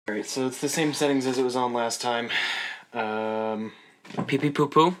Alright, so it's the same settings as it was on last time. Pee pee poo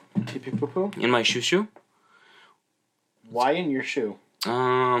poo. Pee pee poo poo? In my shoo. Why in your shoe?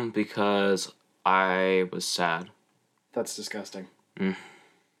 Because I was sad. That's disgusting. Mm.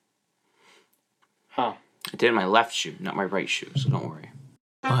 Huh. I did in my left shoe, not my right shoe, so don't worry.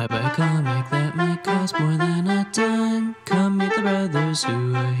 Buy a comic that might cost more than a dime. Come meet the brothers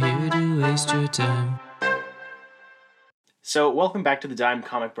who are here to waste your time. So, welcome back to the Dime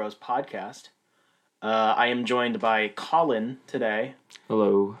Comic Bros podcast. I am joined by Colin today.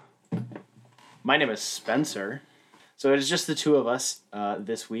 Hello. My name is Spencer. So, it is just the two of us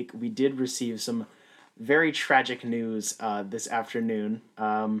this week. We did receive some very tragic news this afternoon.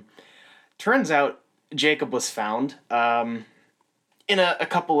 Turns out Jacob was found in a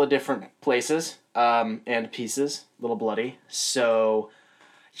couple of different places and pieces, a little bloody. So,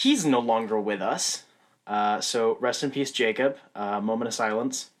 he's no longer with us. So rest in peace, Jacob. Moment of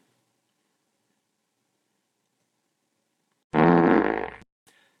silence.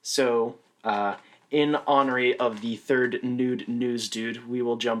 So, in honor of the third nude news dude, we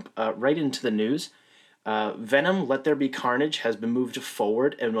will jump right into the news. Venom: Let There Be Carnage has been moved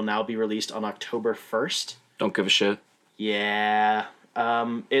forward and will now be released on October 1st. Don't give a shit. Yeah.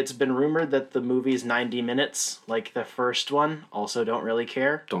 It's been rumored that the movie's 90 minutes, like the first one. Also don't really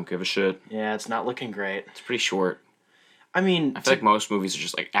care. Don't give a shit. Yeah, it's not looking great. It's pretty short. I mean... I feel like most movies are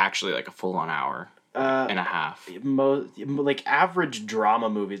just actually a full-on hour and a half. Average drama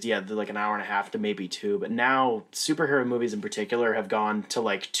movies, yeah, they're an hour and a half to maybe two. But now, superhero movies in particular have gone to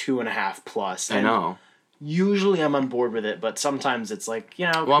 2.5 plus. I know. Usually I'm on board with it, but sometimes it's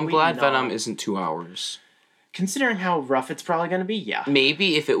Well, I'm glad Venom isn't 2 hours. Considering how rough it's probably going to be, yeah.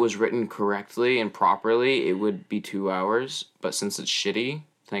 Maybe if it was written correctly and properly, it would be 2 hours. But since it's shitty,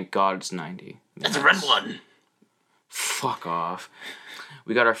 thank God it's 90. That's a red one. Fuck off.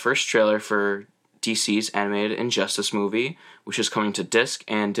 We got our first trailer for DC's animated Injustice movie, which is coming to disc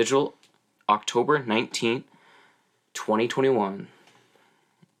and digital October 19th, 2021.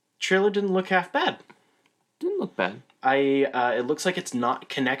 Trailer didn't look half bad. Didn't look bad. It looks like it's not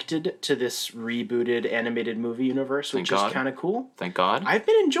connected to this rebooted animated movie universe, which is kind of cool. Thank God. I've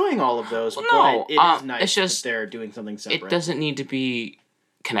been enjoying all of those, but it is nice it's just, that they're doing something separate. It doesn't need to be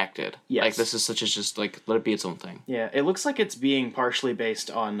connected. Yes. This is such as just, let it be its own thing. Yeah, it looks like it's being partially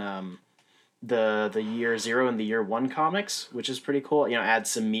based on the Year Zero and the Year One comics, which is pretty cool. Add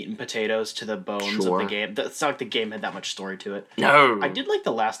some meat and potatoes to the bones of the game. It's not like the game had that much story to it. No! I did like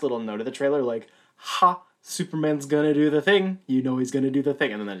the last little note of the trailer, ha! Superman's gonna do the thing. He's gonna do the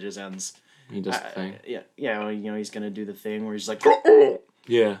thing, and then it just ends. He does the thing. He's gonna do the thing where he's like,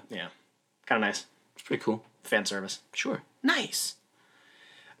 yeah, kind of nice. It's pretty cool. Fan service. Sure. Nice.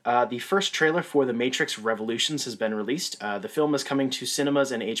 The first trailer for The Matrix Revolutions has been released. The film is coming to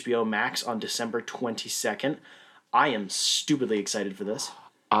cinemas and HBO Max on December 22nd. I am stupidly excited for this.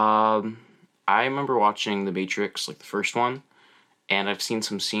 I remember watching The Matrix, the first one. And I've seen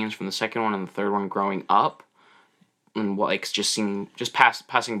some scenes from the second one and the third one growing up, and just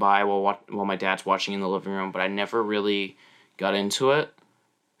passing by while my dad's watching in the living room. But I never really got into it,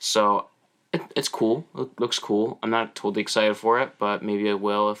 so it's cool. It looks cool. I'm not totally excited for it, but maybe I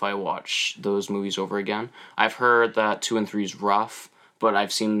will if I watch those movies over again. I've heard that 2 and 3 is rough, but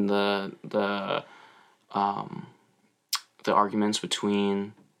I've seen the arguments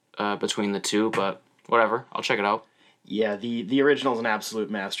between the two. But whatever, I'll check it out. Yeah, the original is an absolute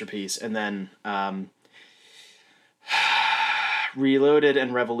masterpiece, and then Reloaded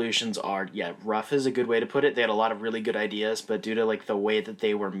and Revolutions are, rough is a good way to put it. They had a lot of really good ideas, but due to the way that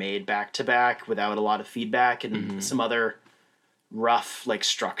they were made back to back without a lot of feedback and some other rough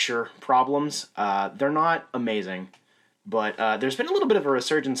structure problems, they're not amazing. But there's been a little bit of a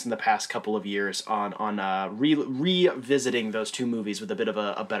resurgence in the past couple of years on revisiting those two movies with a bit of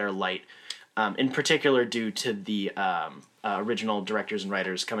a better light. In particular due to the original directors and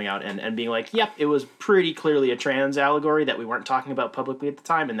writers coming out and being yep, it was pretty clearly a trans allegory that we weren't talking about publicly at the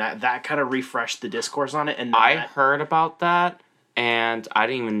time, and that kind of refreshed the discourse on it. And I heard about that, and I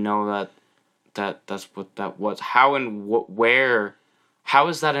didn't even know that's what that was. How and where? How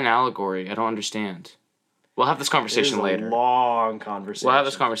is that an allegory? I don't understand. We'll have this conversation later. Long conversation. We'll have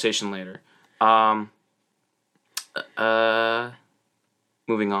this conversation later.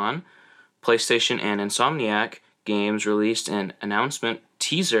 Moving on. PlayStation and Insomniac Games released an announcement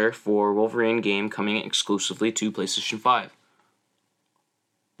teaser for Wolverine game coming exclusively to PlayStation 5.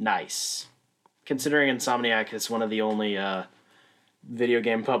 Nice. Considering Insomniac is one of the only video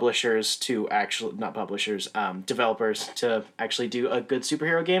game publishers to developers to actually do a good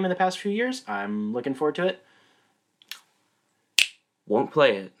superhero game in the past few years, I'm looking forward to it. Won't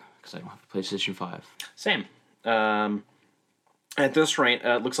play it because I don't have a PlayStation 5. Same. At this rate,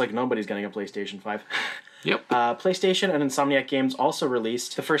 it looks like nobody's getting a PlayStation 5. Yep. PlayStation and Insomniac Games also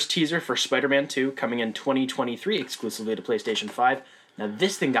released the first teaser for Spider-Man 2 coming in 2023 exclusively to PlayStation 5. Now,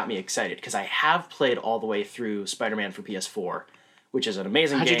 this thing got me excited because I have played all the way through Spider-Man for PS4, which is an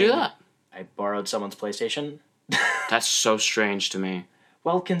amazing game. How'd you do that? I borrowed someone's PlayStation. That's so strange to me.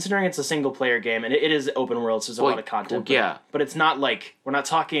 Well, considering it's a single-player game, and it is open world, so there's a lot of content. Well, yeah. But it's not like, we're not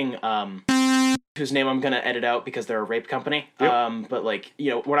talking, whose name I'm going to edit out because they're a rape company. Yep. But, like, you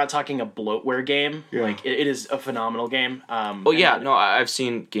know, we're not talking a bloatware game. Yeah. Like, it is a phenomenal game. I've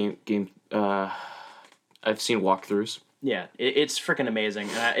seen I've seen walkthroughs. Yeah, it's freaking amazing.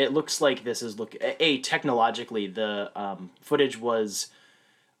 It looks like this is technologically, the footage was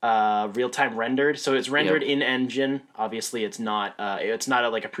real-time rendered, so it's rendered in engine. Obviously, it's not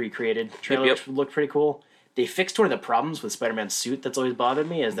like a pre-created trailer, which looked pretty cool. They fixed one of the problems with Spider-Man's suit that's always bothered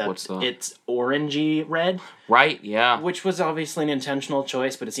me, is that it's orangey red. Right, yeah. Which was obviously an intentional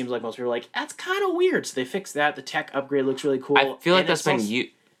choice, but it seems like most people are like, that's kind of weird. So they fixed that. The tech upgrade looks really cool. I feel like that's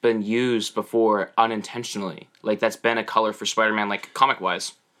been used before unintentionally. Like, that's been a color for Spider-Man, like,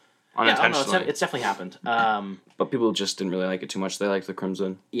 comic-wise. Unintentionally. Yeah, it's definitely happened. But people just didn't really like it too much. They liked the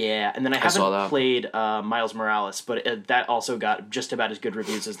Crimson. Yeah, and then I haven't played Miles Morales, but that also got just about as good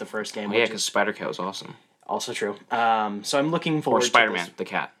reviews as the first game. Oh, yeah, because Spider-Cat was awesome. Also true. So I'm looking forward to Spider-Man, the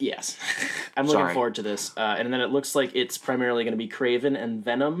cat. Yes. I'm looking forward to this. And then it looks like it's primarily going to be Kraven and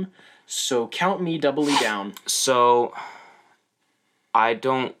Venom. So count me doubly down. So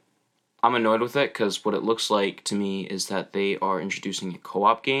I'm annoyed with it because what it looks like to me is that they are introducing a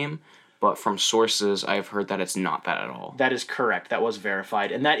co-op game, but from sources I've heard that it's not that at all. That is correct. That was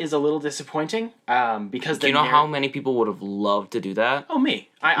verified, and that is a little disappointing because do you know how many people would have loved to do that? Oh, me.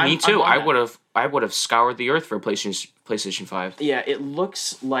 Me too. I would have scoured the earth for a PlayStation 5. Yeah, it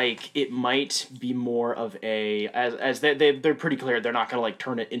looks like it might be more of a as they're pretty clear they're not going to like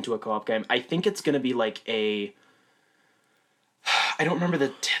turn it into a co-op game. I think it's going to be like a I don't remember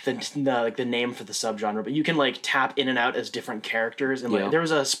the name for the subgenre, but you can like tap in and out as different characters, and like there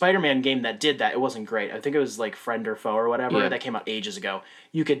was a Spider-Man game that did that. It wasn't great. I think it was like Friend or Foe or whatever that came out ages ago.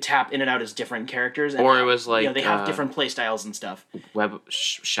 You could tap in and out as different characters, and it was like they have different play styles and stuff.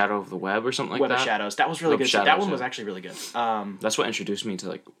 Shadow of the Web or something like that. Web of Shadows. That was really good. Shadows, that one was actually really good. That's what introduced me to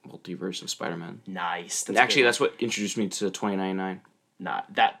like Multiverse of Spider-Man. Nice. That's what introduced me to 2099.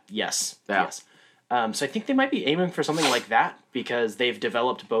 Yes. So I think they might be aiming for something like that because they've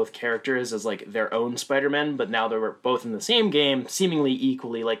developed both characters as like their own Spider-Man, but now they're both in the same game, seemingly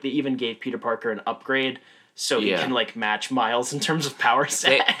equally. Like they even gave Peter Parker an upgrade so he can like match Miles in terms of power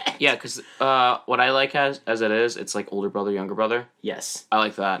set. Because what I like as it is, it's like older brother, younger brother. Yes, I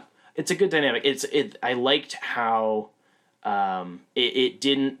like that. It's a good dynamic. I liked how it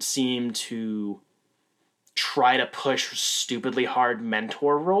didn't seem to try to push stupidly hard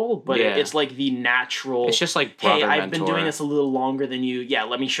mentor role, but it's like the natural. It's just like brother I've mentor. been doing this a little longer than you. Yeah,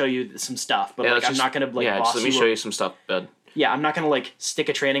 let me show you some stuff. But like, I'm not gonna like boss let me show you some stuff, bud. Yeah, I'm not gonna like stick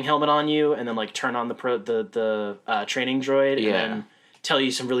a training helmet on you and then like turn on the training droid and then tell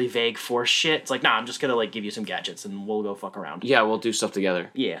you some really vague force shit. It's like, nah, I'm just gonna like give you some gadgets and we'll go fuck around. Yeah, we'll do stuff together.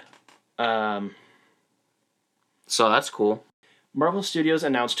 Yeah. So that's cool. Marvel Studios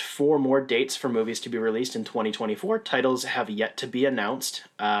announced 4 more dates for movies to be released in 2024. Titles have yet to be announced.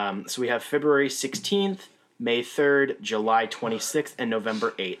 So we have February 16th, May 3rd, July 26th, and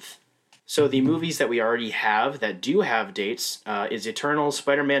November 8th. So the movies that we already have that do have dates is Eternals,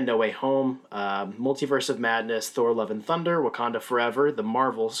 Spider-Man No Way Home, Multiverse of Madness, Thor Love and Thunder, Wakanda Forever, The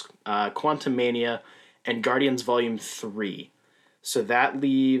Marvels, Quantumania, and Guardians Volume 3. So that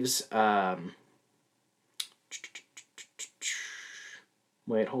leaves...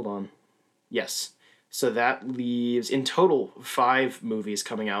 Wait, hold on. Yes. So that leaves, in total, 5 movies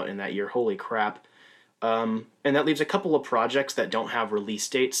coming out in that year. Holy crap. And that leaves a couple of projects that don't have release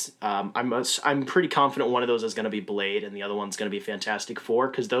dates. I'm pretty confident one of those is going to be Blade and the other one's going to be Fantastic Four,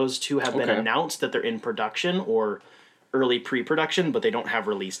 because those two have been announced that they're in production or early pre-production, but they don't have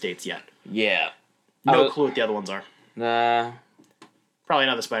release dates yet. Yeah. No clue what the other ones are. Probably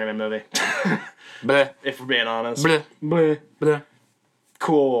not the Spider-Man movie. Bleh. If we're being honest. Bleh. Bleh. Bleh.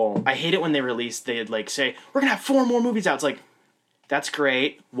 Cool. I hate it when they'd like say, we're going to have 4 more movies out. It's like, that's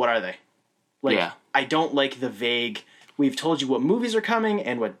great. What are they? Like, I don't like the vague, we've told you what movies are coming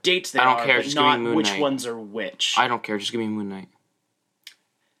and what dates they are, care. but Just not give me Moon which Knight. ones are which. I don't care. Just give me Moon Knight.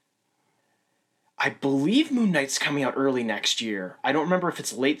 I believe Moon Knight's coming out early next year. I don't remember if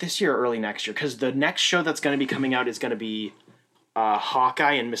it's late this year or early next year, because the next show that's going to be coming out is going to be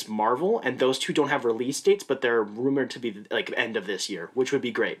Hawkeye and Miss Marvel, and those two don't have release dates, but they're rumored to be like end of this year, which would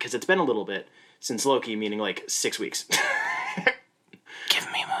be great because it's been a little bit since Loki, meaning like 6 weeks. Give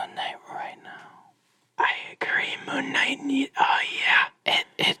me Moon Knight right now. I agree, Moon Knight. Oh yeah,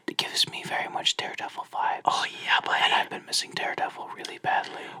 It gives me very much Daredevil vibes. oh yeah, buddy. And I've been missing Daredevil really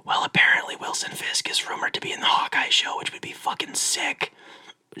badly. Well, apparently Wilson Fisk is rumored to be in the Hawkeye show, which would be fucking sick.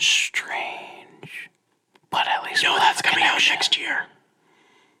 Strange. But at least Yo, that's coming out next year.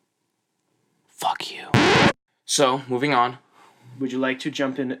 Fuck you. So, moving on. Would you like to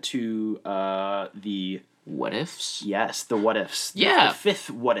jump into the What ifs? yes, the what ifs? Yeah. The fifth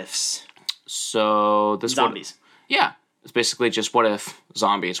what ifs. So this Zombies. Yeah, it's basically just what if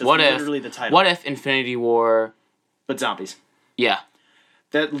zombies. That's What if literally the title. What if Infinity War? But zombies. Yeah,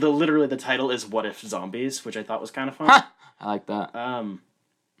 Literally the title is What If Zombies, which I thought was kind of fun. I like that.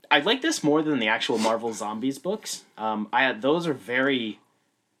 I like this more than the actual Marvel Zombies books. Those are very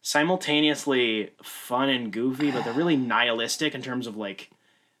simultaneously fun and goofy, but they're really nihilistic in terms of like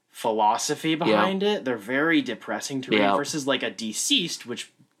philosophy behind it. They're very depressing to read versus like a Deceased,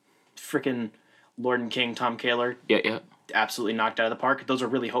 which frickin' Lord and King Tom Kaler Yeah. absolutely knocked out of the park. Those are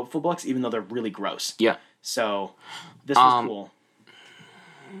really hopeful books, even though they're really gross. Yeah. So this was cool.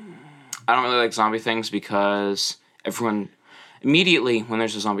 I don't really like zombie things because everyone immediately when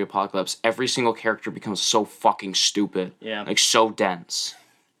there's a zombie apocalypse, every single character becomes so fucking stupid. Yeah. Like so dense.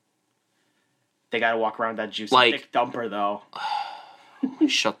 They gotta walk around that juicy Like- thick dumper though.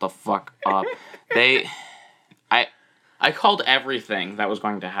 Shut the fuck up. I called everything that was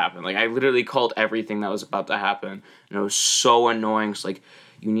going to happen. Like, I literally called everything that was about to happen. And it was so annoying. It's like,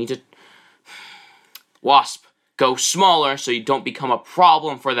 you need to... Wasp, go smaller so you don't become a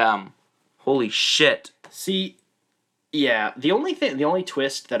problem for them. Holy shit. See, yeah, the only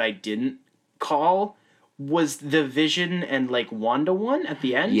twist that I didn't call was the Vision and like Wanda one at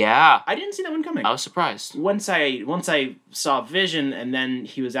the end. Yeah. I didn't see that one coming. I was surprised. Once I saw Vision and then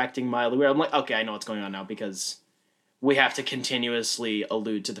he was acting mildly weird, I'm like, okay, I know what's going on now because we have to continuously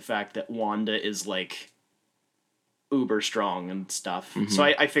allude to the fact that Wanda is like uber strong and stuff. Mm-hmm. So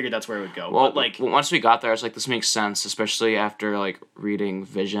I figured that's where it would go. Well, but like, once we got there, I was like, this makes sense, especially after like reading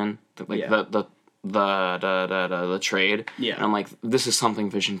Vision, the trade. Yeah. And I'm like, this is something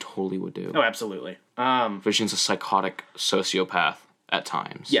Vision totally would do. oh, absolutely. Vision's a psychotic sociopath at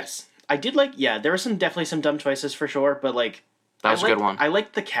times. Yes, I did like. Yeah, there were definitely some dumb choices for sure, but like That was a good one. I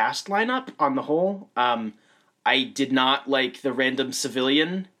liked the cast lineup on the whole. I did not like the random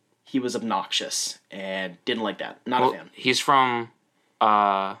civilian. He was obnoxious and didn't like that. Not a fan. He's from.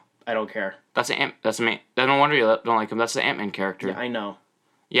 I don't care. That's a man. No wonder you don't like him. That's the Ant-Man character. Yeah, I know.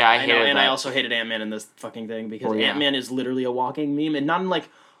 Yeah, I know, hated and that. I also hated Ant-Man in this fucking thing because Well, yeah. Ant-Man is literally a walking meme, and not in like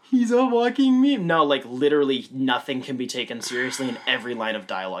he's a walking meme. No, like literally nothing can be taken seriously, and every line of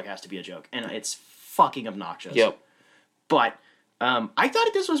dialogue has to be a joke, and it's fucking obnoxious. Yep. But I thought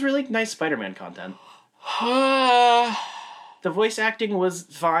this was really nice Spider-Man content. The voice acting was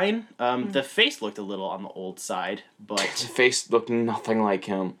fine. The face looked a little on the old side, but His face looked nothing like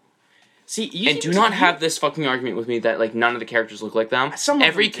him. see, you And do not have this fucking argument with me that like none of the characters look like them. Some of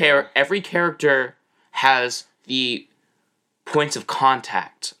Every them do. every character has the points of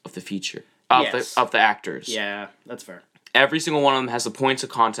contact of the feature of Yes. the actors. Yeah, that's fair. Every single one of them has the points of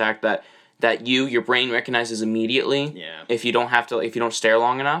contact that your brain recognizes immediately. Yeah. If you don't stare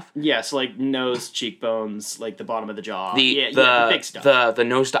long enough. Yeah, so like nose, cheekbones, like the bottom of the jaw. The the big stuff. the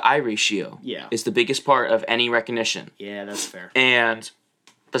nose to eye ratio. Yeah. Is the biggest part of any recognition. Yeah, that's fair. And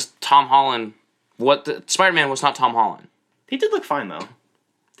this Tom Holland. Spider-Man was not Tom Holland. He did look fine though.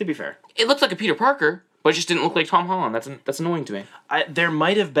 To be fair, It looked like a Peter Parker, but it just didn't look like Tom Holland. That's annoying to me. there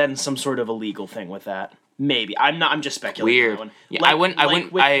might have been some sort of illegal thing with that. Maybe I'm just speculating. Weird. On that one. Yeah, I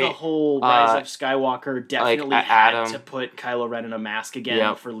wouldn't- with the whole Rise of Skywalker. Definitely had Adam- to put Kylo Ren in a mask again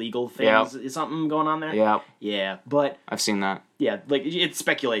Yep. for legal things. Is something going on there? Yeah, Yeah, but I've seen that. yeah, like it's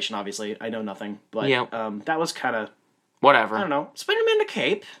speculation. Obviously, I know nothing. But Yep. that was kind of Whatever. I don't know. Spider-Man in a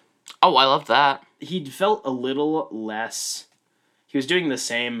cape. Oh, I love that. He felt a little less. He was doing the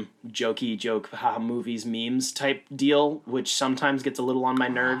same jokey joke, haha, movies, memes type deal, which sometimes gets a little on my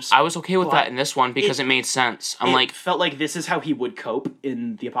nerves. I was okay with But that in this one because it made sense. I'm it like, felt like this is how he would cope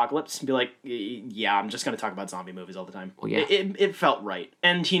in the apocalypse. Be like, yeah, I'm just going to talk about zombie movies all the time. Well, yeah. It felt right.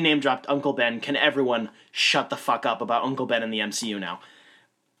 And he name dropped Uncle Ben. Can everyone shut the fuck up about Uncle Ben in the MCU now?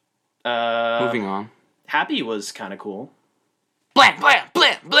 moving on. Happy was kind of cool. Blam, blam,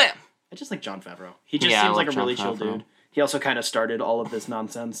 blam, blam. I just like Jon Favreau. He just Yeah, I seems like love a really Jon chill Favreau. dude. He also kind of started all of this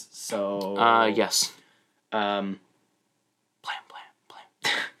nonsense. So Yes. Um, Blam, blam,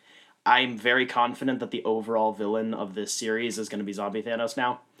 blam. I'm very confident that the overall villain of this series is going to be Zombie Thanos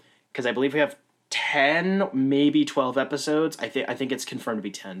now, because I believe we have 10, maybe 12 episodes. I think it's confirmed to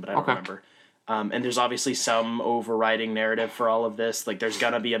be 10, but I don't remember. And there's obviously some overriding narrative for all of this. Like, there's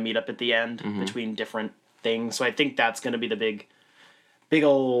gonna be a meetup at the end between different things. So I think that's gonna be the big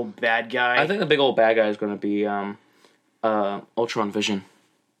old bad guy. I think the big old bad guy is gonna be Ultron Vision.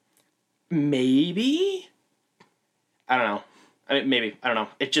 Maybe. I don't know. I mean, maybe. I don't know.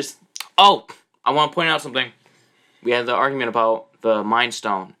 It just. Oh, I want to point out something. We had the argument about the Mind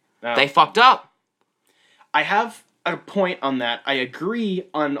Stone. Oh. They fucked up. I have a point on that. I agree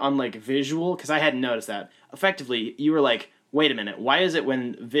on like visual, because I hadn't noticed that. Effectively, you were like, wait a minute, why is it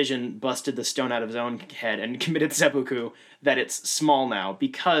when Vision busted the stone out of his own head and committed seppuku that it's small now?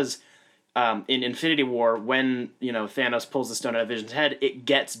 Because in Infinity War, when Thanos pulls the stone out of Vision's head, it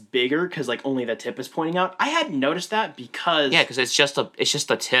gets bigger because like only the tip is pointing out. I hadn't noticed that because it's just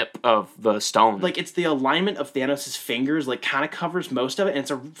the tip of the stone. Like, it's the alignment of Thanos' fingers, like, kind of covers most of it, and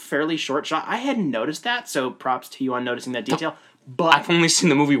it's a fairly short shot. I hadn't noticed that, so props to you on noticing that detail. But I've only seen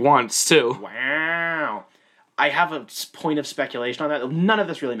the movie once too. Wow. I have a point of speculation on that. None of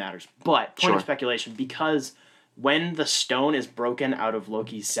this really matters, but point of speculation, because when the stone is broken out of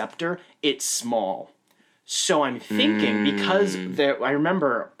Loki's scepter, it's small. So I'm thinking, because I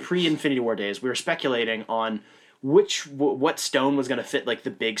remember pre-Infinity War days, we were speculating on what stone was going to fit like the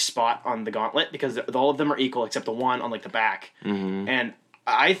big spot on the gauntlet, because all of them are equal except the one on like the back. And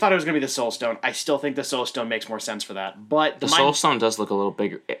I thought it was going to be the Soul Stone. I still think the Soul Stone makes more sense for that. But the Soul Stone does look a little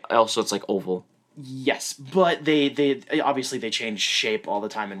bigger. Also, it's like oval. Yes, but they obviously they change shape all the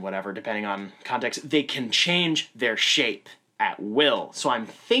time and whatever, depending on context. They can change their shape at will. So I'm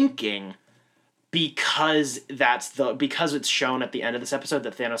thinking, because it's shown at the end of this episode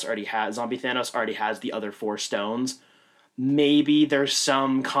that Zombie Thanos already has the other 4 stones, maybe there's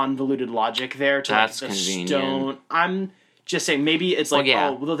some convoluted logic there to That's the convenient. stone. I'm just saying, maybe it's like,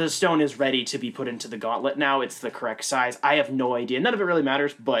 the stone is ready to be put into the gauntlet now. It's the correct size. I have no idea. None of it really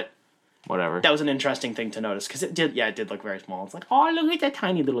matters, but whatever. That was an interesting thing to notice, because it did look very small. It's like, oh, look at that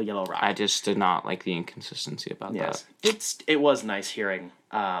tiny little yellow rock. I just did not like the inconsistency about that. It was nice hearing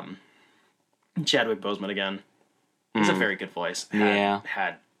Chadwick Boseman again. He's a very good voice.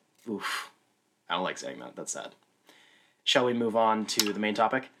 Oof. I don't like saying that. That's sad. Shall we move on to the main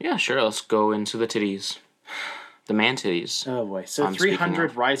topic? Yeah, sure. Let's go into the titties. The man titties. Oh boy. So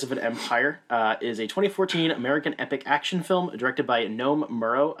 300 Rise of an Empire is a 2014 American epic action film directed by Noam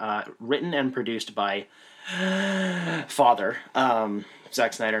Murro, written and produced by father,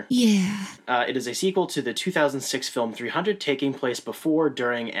 Zack Snyder. Yeah. It is a sequel to the 2006 film 300, taking place before,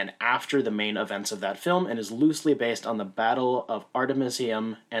 during, and after the main events of that film, and is loosely based on the Battle of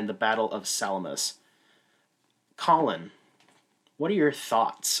Artemisium and the Battle of Salamis. Colin, what are your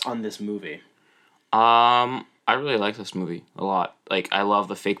thoughts on this movie? I really like this movie a lot. Like, I love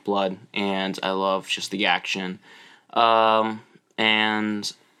the fake blood, and I love just the action.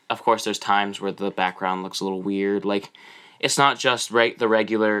 And, of course, there's times where the background looks a little weird. Like, it's not just the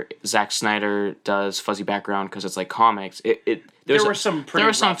regular Zack Snyder does fuzzy background because it's like comics. There were some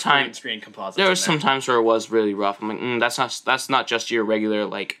times screen composites. There were some times where it was really rough. I'm like, that's not just your regular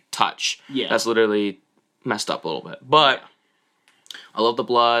like touch. Yeah, that's literally messed up a little bit. But I love the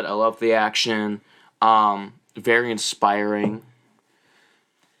blood. I love the action. Very inspiring.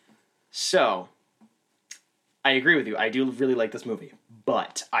 So, I agree with you. I do really like this movie.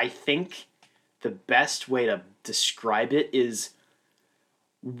 But I think the best way to describe it is,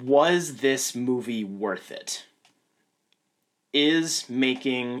 was this movie worth it? Is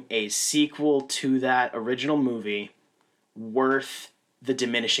making a sequel to that original movie worth the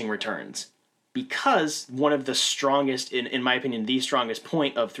diminishing returns? Because one of the strongest, in my opinion, the strongest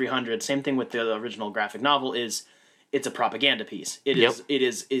point of 300, same thing with the original graphic novel, is it's a propaganda piece. It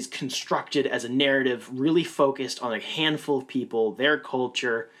is constructed as a narrative really focused on a handful of people, their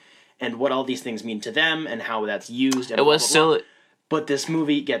culture, and what all these things mean to them, and how that's used. And it was still... But this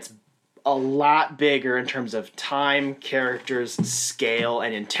movie gets a lot bigger in terms of time, characters, scale,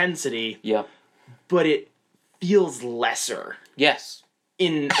 and intensity. Yep. But it feels lesser. Yes.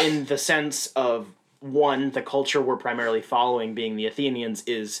 In the sense of, one, the culture we're primarily following, being the Athenians,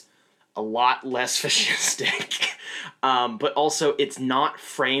 is a lot less fascistic. But also, it's not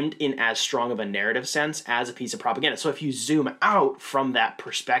framed in as strong of a narrative sense as a piece of propaganda. So if you zoom out from that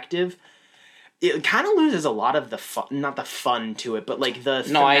perspective, it kind of loses a lot of the fun, not the fun to it, but like the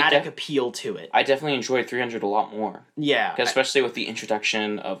thematic appeal to it. I definitely enjoyed 300 a lot more. Yeah. Especially with the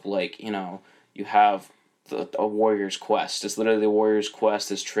introduction of, like, you have a warrior's quest. It's literally the warrior's quest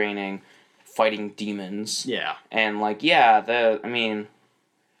is training, fighting demons. Yeah. And, like,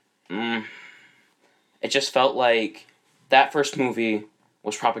 It just felt like that first movie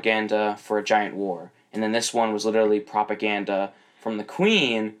was propaganda for a giant war, and then this one was literally propaganda from the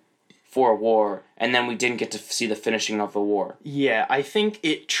Queen for a war, and then we didn't get to see the finishing of the war. Yeah, I think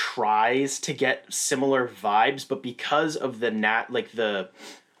it tries to get similar vibes, but because of the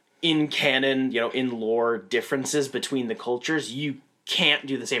in canon, in lore differences between the cultures, you can't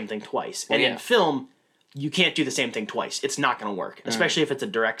do the same thing twice. And in film, you can't do the same thing twice. It's not going to work, especially if it's a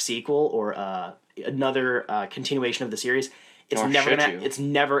direct sequel or another continuation of the series. It's never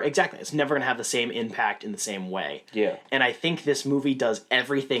gonna have the same impact in the same way. Yeah. And I think this movie does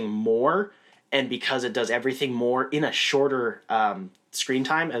everything more, and because it does everything more in a shorter screen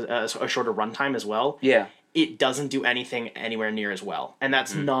time, a shorter runtime as well. Yeah. It doesn't do anything anywhere near as well, and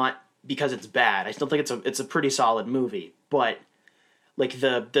that's not because it's bad. I still think it's a pretty solid movie, but like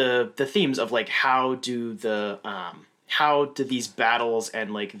the themes of like how do these battles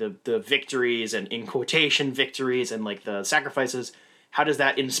and like the victories and in quotation victories and like the sacrifices, how does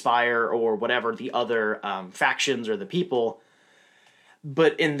that inspire or whatever the other factions or the people?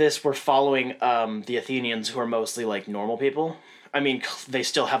 But in this, we're following the Athenians, who are mostly like normal people. I mean, they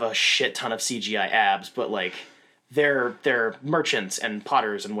still have a shit ton of CGI abs, but like they're merchants and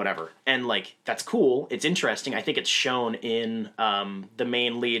potters and whatever, and like that's cool. It's interesting. I think it's shown in the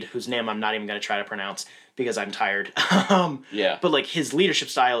main lead, whose name I'm not even going to try to pronounce because I'm tired. Yeah. But like his leadership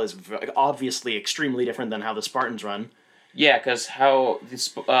style is obviously extremely different than how the Spartans run. Yeah, because how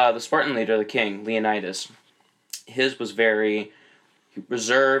the Spartan leader, the king, Leonidas, his was very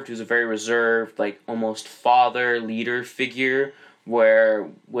reserved. He was a very reserved, like almost father leader figure. Where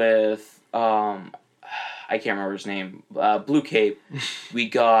with I can't remember his name, Blue Cape, we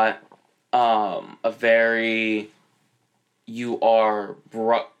got a very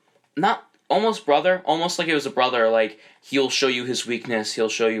not almost brother, almost like it was a brother. Like he'll show you his weakness, he'll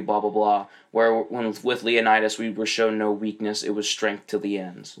show you blah blah blah. Where when with Leonidas, we were shown no weakness; it was strength to the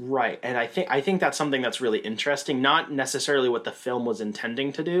ends. Right, and I think that's something that's really interesting. Not necessarily what the film was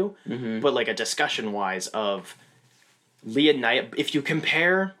intending to do, but like a discussion wise of Leonidas. If you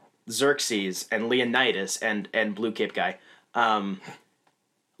compare Xerxes and Leonidas and Blue Cape guy,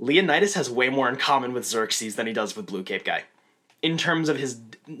 Leonidas has way more in common with Xerxes than he does with Blue Cape guy, in terms of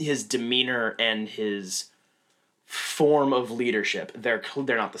his demeanor and his form of leadership. They're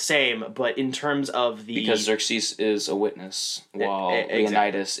not the same, but in terms of because Xerxes is a witness while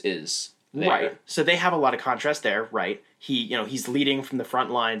Leonidas is there. Right. So they have a lot of contrast there, right? He's leading from the front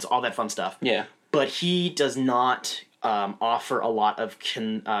lines, all that fun stuff. Yeah. But he does not offer a lot of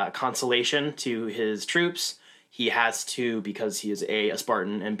consolation to his troops. He has to, because he is A,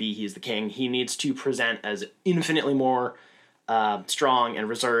 Spartan, and B, he's the king, he needs to present as infinitely more strong and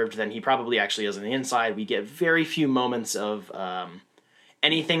reserved than he probably actually is on the inside. We get very few moments of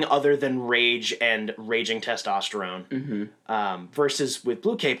anything other than rage and raging testosterone. Versus with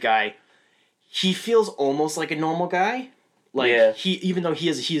Blue Cape guy, he feels almost like a normal guy. Like even though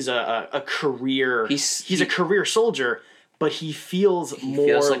he's a career he's a career soldier, but he feels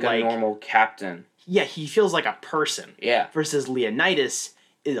like a normal captain. Yeah, he feels like a person. Yeah. Versus Leonidas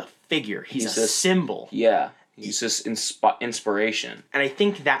is a figure. He's a symbol. Yeah. He's just inspiration. And I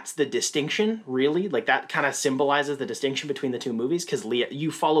think that's the distinction, really. Like, that kind of symbolizes the distinction between the two movies, because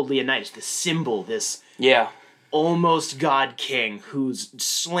you follow Leonidas, this symbol, this almost god king who's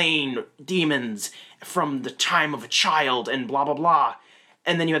slain demons from the time of a child and blah, blah, blah.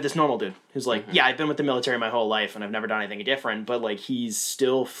 And then you have this normal dude who's like, yeah, I've been with the military my whole life and I've never done anything different, but like he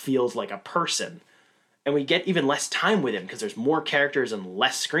still feels like a person. And we get even less time with him because there's more characters and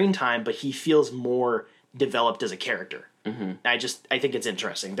less screen time, but he feels more developed as a character. I think it's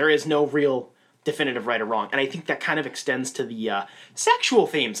interesting. There is no real definitive right or wrong. And I think that kind of extends to the sexual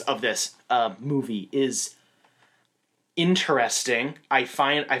themes of this movie is interesting. I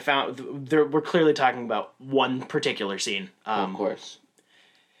found we're clearly talking about one particular scene. Of course.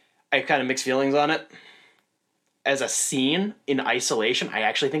 I have kind of mixed feelings on it. As a scene in isolation, I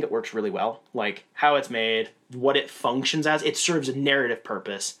actually think it works really well. Like, how it's made, what it functions as, it serves a narrative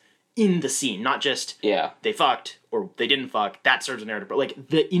purpose in the scene, not just they fucked or they didn't fuck. That serves a narrative, but like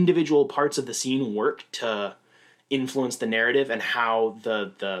the individual parts of the scene work to influence the narrative and how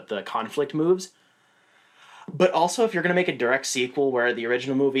the conflict moves. But also, if you're going to make a direct sequel where the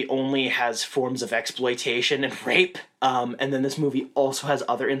original movie only has forms of exploitation and rape, and then this movie also has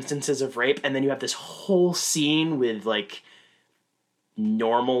other instances of rape, and then you have this whole scene with, like,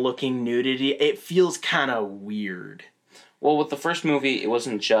 normal-looking nudity, it feels kind of weird. Well, with the first movie, it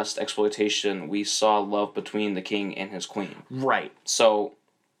wasn't just exploitation. We saw love between the king and his queen. Right. So,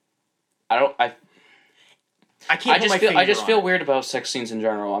 I can't put my finger I just feel on it. weird about sex scenes in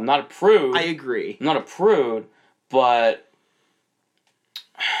general. I'm not a prude. I agree. I'm not a prude, but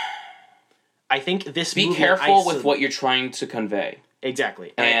I think this be movie careful with what you're trying to convey.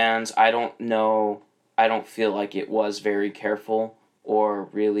 Exactly. And I don't know. I don't feel like it was very careful or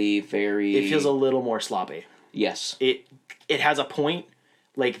really very. It feels a little more sloppy. Yes. It has a point.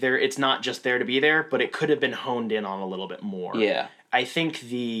 Like it's not just there to be there, but it could have been honed in on a little bit more. Yeah. I think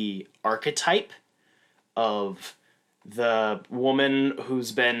the archetype of the woman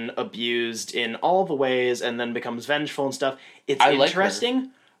who's been abused in all the ways and then becomes vengeful and stuff, it's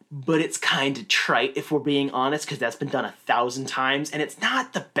interesting, but it's kind of trite if we're being honest, because that's been done 1,000 times, and it's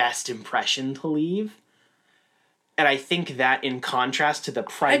not the best impression to leave. And I think that in contrast to the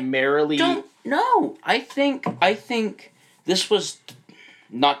primarily... I don't know. I think this was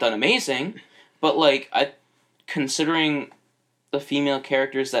not done amazing, but like, considering the female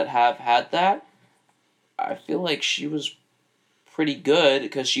characters that have had that, I feel like she was pretty good,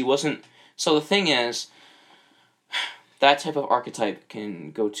 because she wasn't... So the thing is, that type of archetype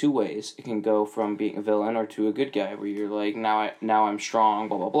can go two ways. It can go from being a villain or to a good guy, where you're like, now I'm strong,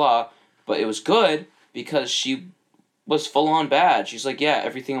 blah, blah, blah. But it was good because she was full-on bad. She's like, yeah,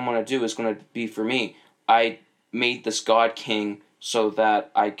 everything I'm going to do is going to be for me. I made this god king so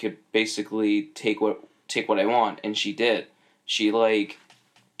that I could basically take what I want, and she did. She, like,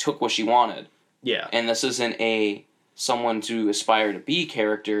 took what she wanted. Yeah. And this isn't a someone to aspire to be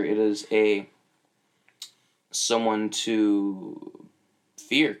character. It is a someone to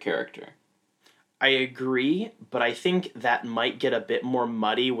fear character. I agree, but I think that might get a bit more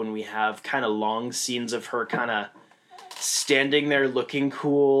muddy when we have kind of long scenes of her kind of standing there looking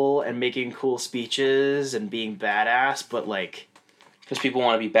cool and making cool speeches and being badass, but like... Because people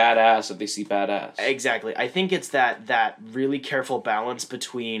want to be badass if they see badass. Exactly. I think it's that really careful balance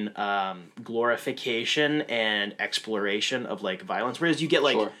between glorification and exploration of like violence, whereas you get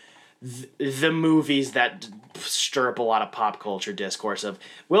like... Sure. The movies that stir up a lot of pop culture discourse of,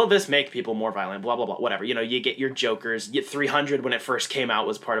 will this make people more violent, blah, blah, blah, whatever. You know, you get your Jokers. 300, when it first came out,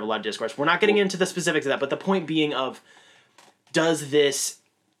 was part of a lot of discourse. We're not getting into the specifics of that, but the point being of, does this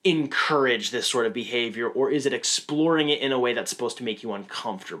encourage this sort of behavior, or is it exploring it in a way that's supposed to make you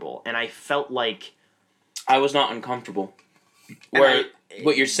uncomfortable? And I felt like... I was not uncomfortable. Where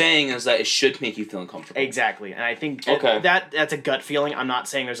what you're saying is that it should make you feel uncomfortable. Exactly, and I think okay. that's a gut feeling. I'm not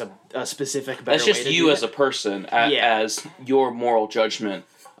saying there's a specific better way to do it. That's just you as a person, as your moral judgment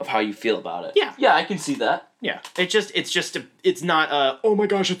of how you feel about it. Yeah. Yeah, I can see that. Yeah. It's not oh my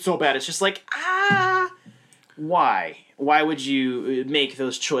gosh, it's so bad. It's just like, why? Why would you make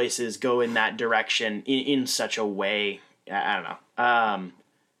those choices go in that direction in such a way? I don't know.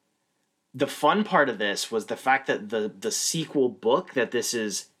 The fun part of this was the fact that the sequel book that this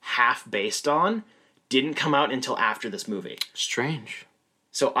is half based on didn't come out until after this movie. Strange.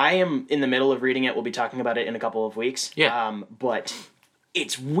 So I am in the middle of reading it. We'll be talking about it in a couple of weeks. Yeah. But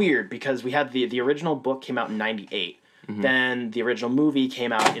it's weird because we had the original book came out in 98. Mm-hmm. Then the original movie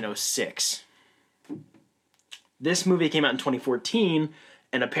came out in 06. This movie came out in 2014.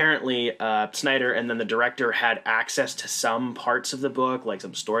 And apparently, Snyder and then the director had access to some parts of the book, like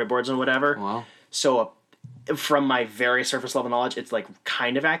some storyboards and whatever. Wow. So, from my very surface level knowledge, it's like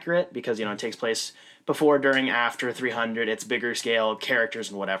kind of accurate because, you know, it takes place before, during, after 300. It's bigger scale, characters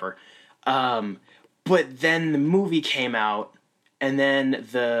and whatever. But then the movie came out, and then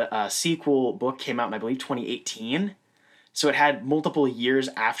the sequel book came out in, I believe, 2018. So it had multiple years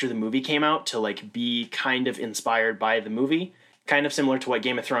after the movie came out to, like, be kind of inspired by the movie. Kind of similar to what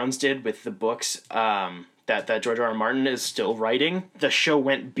Game of Thrones did with the books that George R.R. Martin is still writing. The show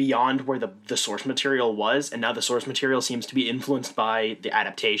went beyond where the source material was, and now the source material seems to be influenced by the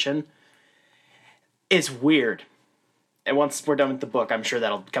adaptation. It's weird. And once we're done with the book, I'm sure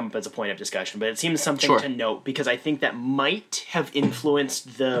that'll come up as a point of discussion. But it seems something to note, because I think that might have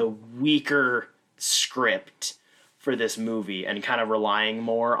influenced the weaker script for this movie and kind of relying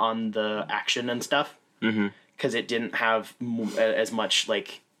more on the action and stuff. Mm-hmm. Because it didn't have as much,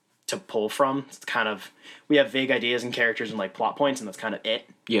 like, to pull from. It's kind of... We have vague ideas and characters and, like, plot points, and that's kind of it.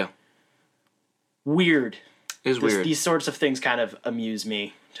 Yeah. Weird. It is weird. These sorts of things kind of amuse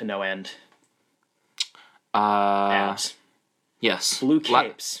me to no end. Abs. Yes. Blue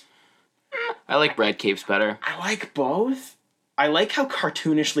capes. I like red capes better. I like both. I like how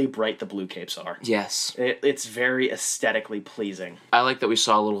cartoonishly bright the blue capes are. Yes. It's very aesthetically pleasing. I like that we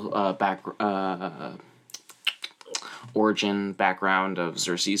saw a little origin background of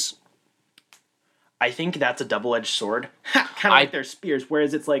Xerxes. I think that's a double-edged sword. Kind of like their spears,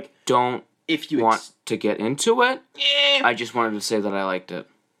 whereas it's like... Don't want to get into it. I just wanted to say that I liked it.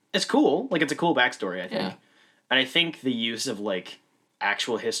 It's cool. Like, it's a cool backstory, I think. And I think the use of, like,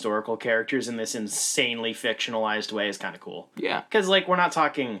 actual historical characters in this insanely fictionalized way is kind of cool. Yeah. Because, like, we're not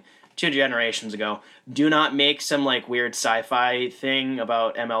talking 2 generations ago. Do not make some, like, weird sci-fi thing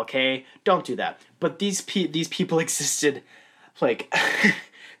about MLK. Don't do that. But these people existed, like,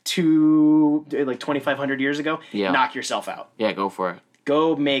 2,500 years ago. Yeah. Knock yourself out. Yeah, go for it.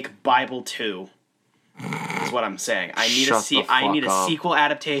 Go make Bible 2. Is what I'm saying. I need a sequel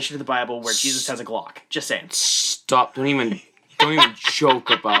adaptation to the Bible where Jesus has a Glock. Just saying. Stop. Don't even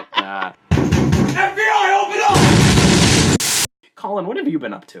joke about that. FBI, open up! Colin, what have you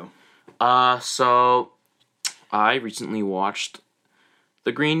been up to? So I recently watched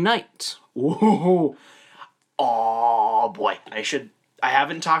The Green Knight. Ooh. Oh boy. I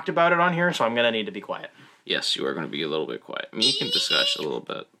haven't talked about it on here, so I'm gonna need to be quiet. Yes, you are going to be a little bit quiet. I mean, you can discuss a little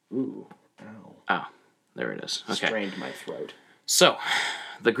bit. Ooh. Ow. Oh, there it is. Okay. Strained my throat. So,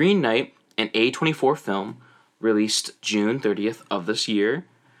 The Green Knight, an A24 film, released June 30th of this year,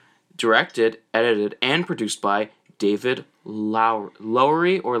 directed, edited, and produced by David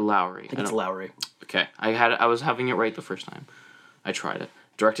Lowery or Lowry? I think it's Lowry. Okay, I was having it right the first time. I tried it.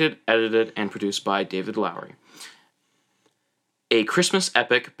 Directed, edited, and produced by David Lowery. A Christmas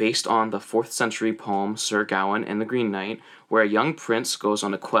epic based on the 4th century poem Sir Gawain and the Green Knight, where a young prince goes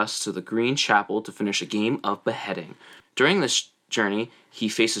on a quest to the Green Chapel to finish a game of beheading. During this journey, he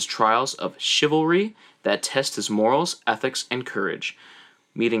faces trials of chivalry that test his morals, ethics, and courage,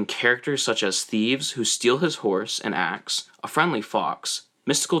 meeting characters such as thieves who steal his horse and axe, a friendly fox,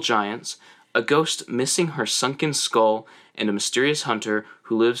 mystical giants, a ghost missing her sunken skull, and a mysterious hunter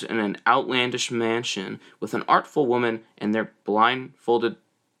who lives in an outlandish mansion with an artful woman and their blindfolded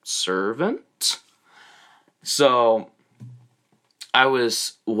servant. So, I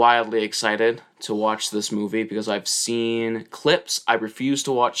was wildly excited to watch this movie because I've seen clips. I refuse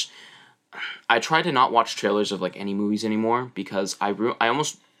to watch... I try to not watch trailers of, like, any movies anymore because I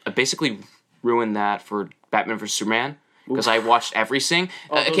basically ruined that for Batman vs. Superman. Because I watched everything.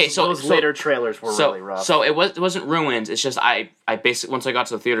 Those later trailers were really rough. So it wasn't ruined. It's just I basically once I got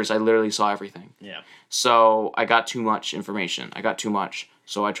to the theaters, I literally saw everything. Yeah. So I got too much information. I got too much.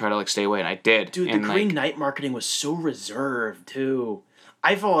 So I try to stay away, and I did. Dude, the Green Knight marketing was so reserved too.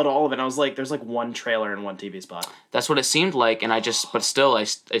 I followed all of it. And I was like, there's one trailer and one TV spot. That's what it seemed like, and I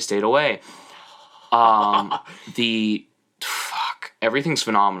stayed away. Everything's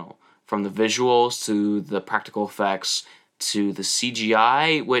phenomenal. From the visuals to the practical effects to the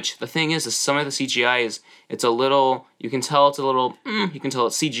CGI, which the thing is some of the CGI it's a little, you can tell it's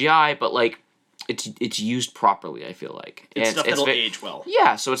CGI, but it's used properly, I feel like. It's stuff that'll age well.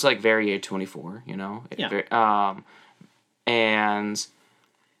 Yeah, so it's very A24, you know? Yeah. And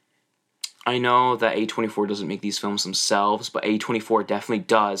I know that A24 doesn't make these films themselves, but A24 definitely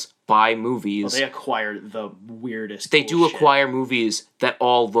does buy movies. Well, they acquire the weirdest They do acquire movies that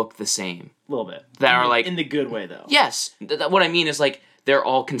all look the same. A little bit. That are in the good way, though. Yes. What I mean is, they're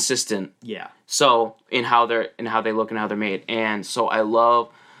all consistent. Yeah. So, in how they look and how they're made. And so I love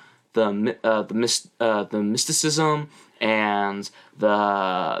the mysticism and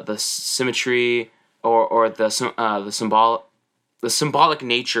the symmetry or the symbolic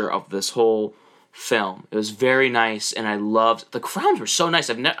nature of this whole film. It was very nice, and I loved the crowns were so nice.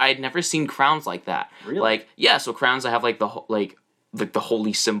 I had never seen crowns like that. Really? So crowns that have the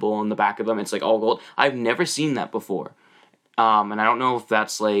holy symbol on the back of them. It's all gold. I've never seen that before, and I don't know if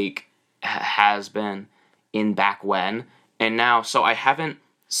that's has been in back when and now. So I haven't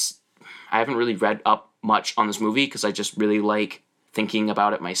really read up much on this movie because I just really like thinking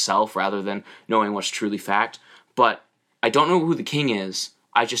about it myself rather than knowing what's truly fact. But I don't know who the king is.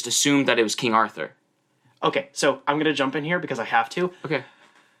 I just assumed that it was King Arthur. Okay, so I'm going to jump in here because I have to. Okay.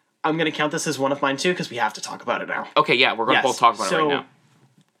 I'm going to count this as one of mine too because we have to talk about it now. Okay, yeah, we're going to both talk about it right now.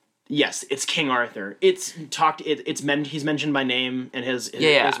 Yes, it's King Arthur. He's mentioned by name and his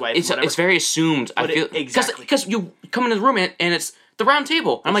wife. It's very assumed. But I feel exactly because you come into the room and it's the Round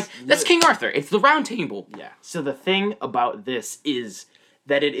Table. I'm that's King Arthur. It's the Round Table. Yeah. So the thing about this is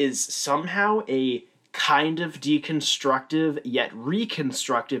that it is somehow a kind of deconstructive yet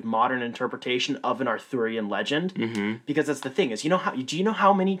reconstructive modern interpretation of an Arthurian legend. Mm-hmm. Because that's the thing is, do you know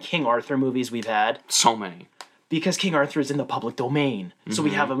how many King Arthur movies we've had? So many. Because King Arthur is in the public domain. Mm-hmm. So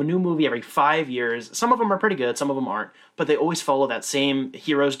we have a new movie every 5 years. Some of them are pretty good, some of them aren't. But they always follow that same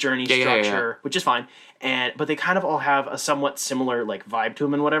hero's journey structure, which is fine. But they kind of all have a somewhat similar vibe to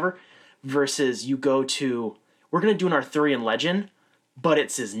them and whatever. Versus you go to, we're going to do an Arthurian legend, but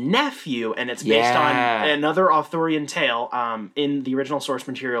it's his nephew, and it's based on another Arthurian tale. In the original source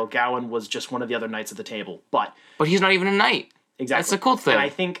material, Gawain was just one of the other knights at the table. But he's not even a knight. Exactly. That's a cool thing. And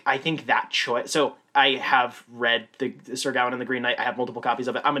I think that choice... So I have read the Sir Gawain and the Green Knight. I have multiple copies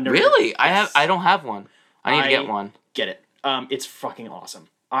of it. I'm a nerd. Really? I don't have one. I need to get one. Get it. It's fucking awesome.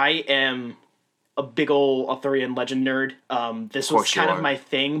 I am a big ol' Arthurian legend nerd. This was kind of my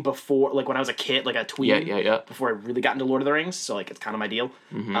thing before, like when I was a kid, like a tween. Yeah. Before I really got into Lord of the Rings, so like it's kind of my deal.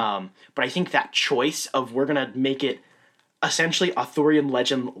 Mm-hmm. But I think that choice of we're gonna make it essentially Arthurian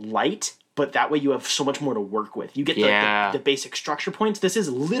legend light, but that way you have so much more to work with. You get the basic structure points. This is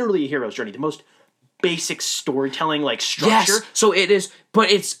literally a hero's journey. The most basic storytelling like structure. Yes. So it is, but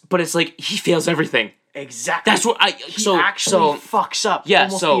it's like he fails everything. Exactly. That's what I. He actually fucks up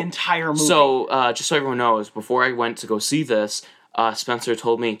almost the entire movie. So, just so everyone knows, before I went to go see this, Spencer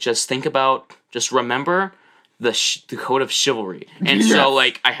told me just remember the code of chivalry, and so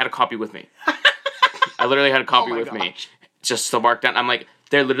like I had a copy with me. I literally had a copy with me, just to mark down. I'm like,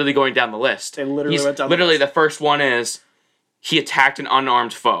 they're literally going down the list. They literally went down. Literally, the first one is he attacked an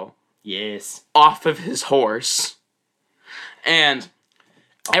unarmed foe. Yes. Off of his horse, and.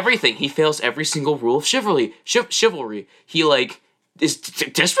 Everything. He fails every single rule of chivalry. He like is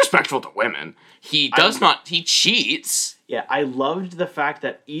disrespectful to women. He he cheats. Yeah, I loved the fact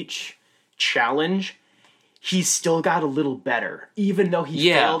that each challenge he's still got a little better, even though he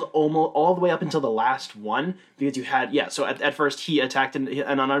failed almost all the way up until the last one, because you had so at first he attacked an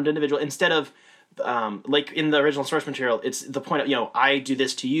unarmed individual instead of like in the original source material, it's the point of, I do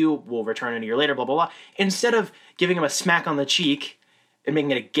this to you, we'll return it a year later, blah blah blah. Instead of giving him a smack on the cheek and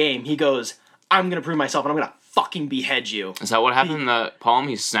making it a game, he goes, I'm going to prove myself and I'm going to fucking behead you. Is that what happened in the poem?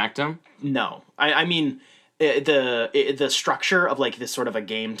 He snacked him? No. I mean, the structure of like this sort of a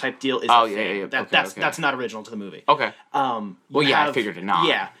game type deal is that's not original to the movie. Okay. I figured it not.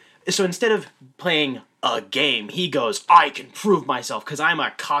 Yeah. So instead of playing a game, he goes, I can prove myself because I'm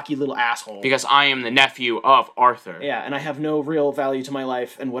a cocky little asshole. Because I am the nephew of Arthur. Yeah, and I have no real value to my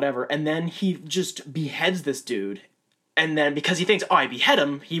life and whatever. And then he just beheads this dude. And then because he thinks, I behead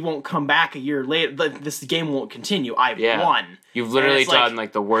him, he won't come back a year later. This game won't continue. I've won. You've literally done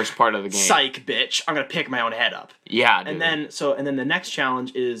like the worst part of the game. Psych, bitch! I'm gonna pick my own head up. Yeah, dude. And then the next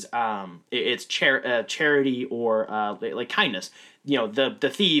challenge is it's charity or like kindness. The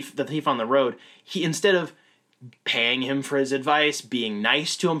thief on the road. He, instead of paying him for his advice, being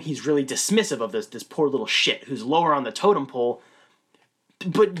nice to him, he's really dismissive of this poor little shit who's lower on the totem pole.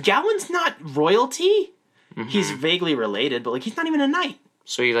 But Gawain's not royalty. Mm-hmm. He's vaguely related, but like he's not even a knight.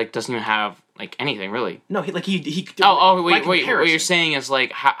 So he like doesn't even have like anything really. No, he. Wait. What you're saying is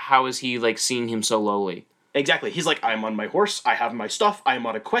like how is he like seeing him so lowly? Exactly. He's like, I'm on my horse. I have my stuff. I am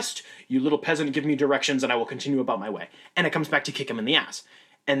on a quest. You little peasant, give me directions, and I will continue about my way. And it comes back to kick him in the ass.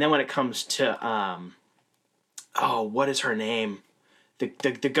 And then when it comes to what is her name?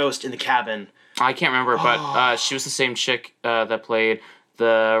 The ghost in the cabin. I can't remember, but she was the same chick that played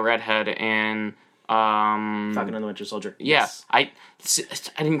the redhead in. Falcon and the Winter Soldier. Yeah, yes. I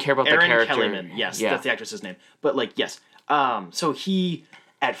didn't care about Erin the character. Kellyman. Yes, that's the actress's name. But like, yes. So he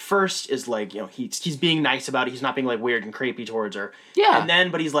at first is like, he's being nice about it. He's not being like weird and creepy towards her. Yeah.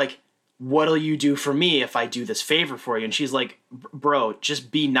 But he's like, what'll you do for me if I do this favor for you? And she's like, bro,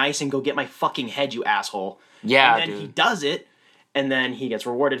 just be nice and go get my fucking head, you asshole. Yeah, and then he does it, and then he gets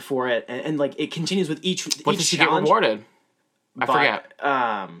rewarded for it, and like it continues with each. What does he get rewarded? I forget.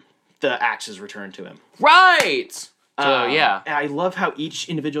 The axe is returned to him. Right! So, yeah. And I love how each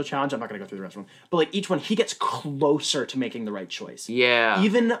individual challenge, I'm not going to go through the rest of them, but like each one, he gets closer to making the right choice. Yeah.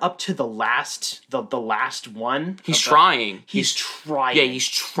 Even up to the last one. He's trying. He's trying. Yeah, he's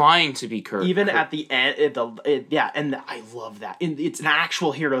trying to be Kurt. Even at the end, and I love that. It's an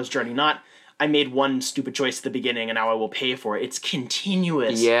actual hero's journey, not I made one stupid choice at the beginning and now I will pay for it. It's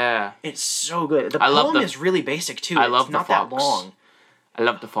continuous. Yeah. It's so good. The poem is really basic too. It's not that long. I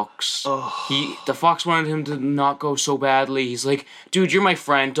love the fox. The fox wanted him to not go so badly. He's like, dude, you're my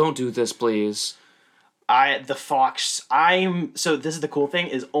friend. Don't do this, please. So this is the cool thing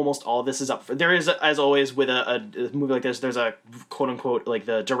is almost all of this is up for, there is, as always with a movie like this, there's a quote unquote, like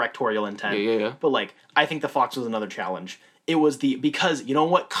the directorial intent. Yeah. But like, I think the fox was another challenge. It was because you know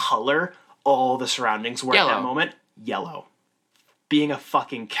what color all the surroundings were at that moment? Yellow. Being a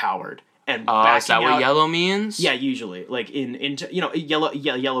fucking coward. And is that what yellow means? Yeah, usually. Like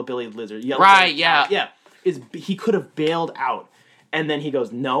yellow Billy Lizard. Right, yeah. He could have bailed out. And then he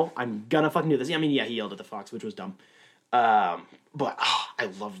goes, no, I'm gonna fucking do this. I mean, yeah, he yelled at the fox, which was dumb. But I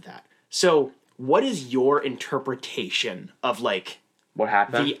loved that. So, what is your interpretation of like what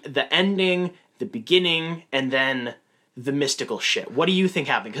happened? The ending, the beginning, and then the mystical shit? What do you think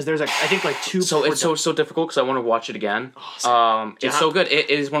happened? Because there's I think like two. So it's so difficult because I want to watch it again. It's so good. It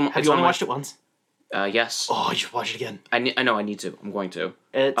is one. Have you only watched it once? Yes. Oh, you should watch it again. I know I need to. I'm going to.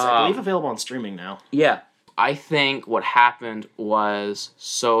 It's, I believe, available on streaming now. Yeah. I think what happened was,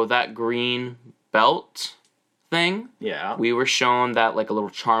 so that green belt thing, Yeah. we were shown that like a little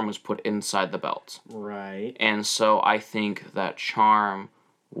charm was put inside the belt. Right. And so I think that charm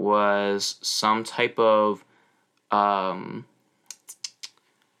was some type of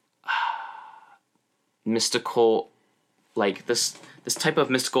mystical, like this type of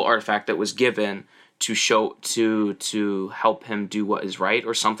mystical artifact that was given to show to help him do what is right,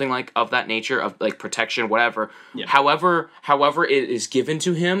 or something like of that nature, of like protection, whatever. Yeah. However it is given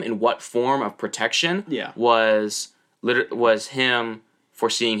to him in what form of protection, Yeah. was him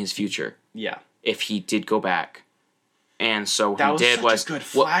foreseeing his future Yeah. if he did go back. And so what That he was did such was a good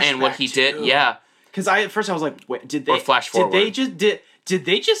and what he flashback, did, too. yeah. Because at first I was like, wait, did they flash forward. Did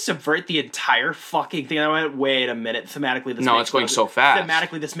they just subvert the entire fucking thing? And I went, wait a minute. Thematically, this No, makes it's going so fast.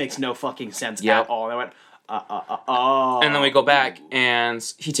 Thematically, this makes no fucking sense Yep. at all. And I went, oh. And then we go back, and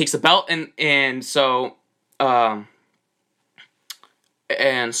he takes the belt, and so what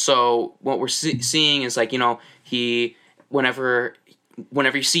we're seeing is like, you know, he whenever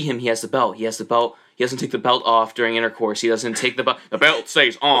you see him, he has the belt. He doesn't take the belt off during intercourse. He doesn't take the belt. The belt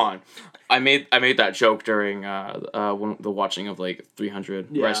stays on. I made that joke during the watching of like 300,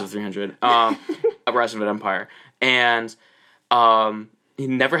 Yeah. Rise of 300, Rise of an Empire, and he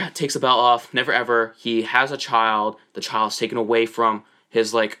never takes the belt off. Never ever. He has a child. The child's taken away from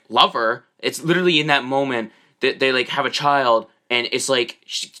his like lover. It's literally in that moment that they like have a child, and it's like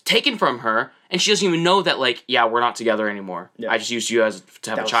taken from her, and she doesn't even know that like, yeah, we're not together anymore. Yeah. I just used you as to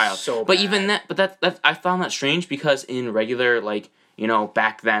have That a was child. so but bad. even that I found that strange, because in regular, like, you know,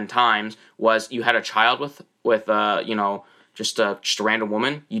 back then times, was you had a child with you know, just a random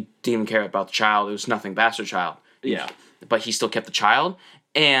woman, you didn't even care about the child. It was nothing bastard child. Yeah. But he still kept the child,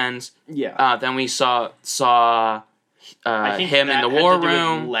 and Yeah. then we saw I think him in that the had war to do with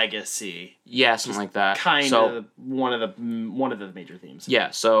room. legacy. Yeah, something like that. Kind of one of the major themes. Yeah,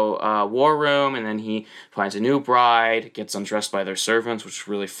 so war room, and then he finds a new bride, gets undressed by their servants, which is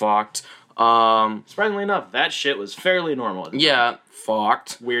really fucked. Surprisingly enough, that shit was fairly normal. At the time. Yeah,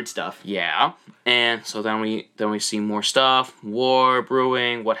 fucked. Weird stuff. Yeah, and so then we see more stuff, war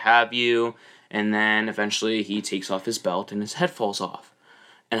brewing, what have you, and then eventually he takes off his belt and his head falls off,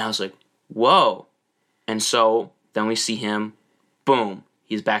 and I was like, whoa, and so then we see him, boom,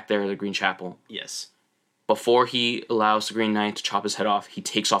 he's back there at the Green Chapel. Yes. Before he allows the Green Knight to chop his head off, he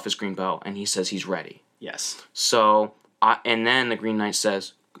takes off his green belt and he says he's ready. Yes. So, and then the Green Knight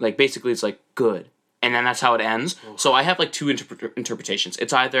says, like, basically it's like, good. And then that's how it ends. Oh. So I have like two interpretations.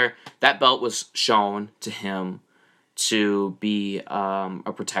 It's either that belt was shown to him to be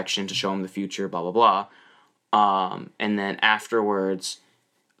a protection to show him the future, blah, blah, blah. And then afterwards,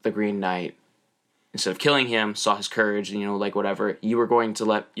 the Green Knight, instead of killing him, saw his courage and, you know, like, whatever, you're going to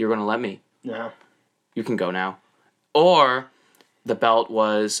let me. Yeah. You can go now. Or the belt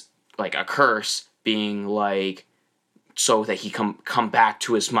was like a curse, being like, so that he come back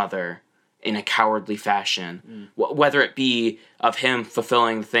to his mother in a cowardly fashion. Whether it be of him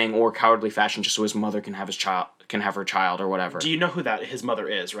fulfilling the thing, or cowardly fashion just so his mother can have her child or whatever. Do you know who his mother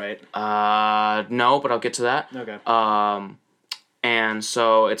is, right? No, but I'll get to that. Okay. And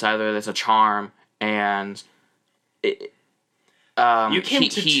so it's either that's a charm, and it, you came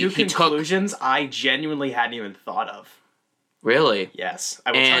to two conclusions I genuinely hadn't even thought of. Really? Yes.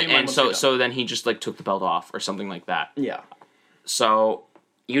 I will tell you mine. And so then he just like took the belt off or something like that. Yeah. So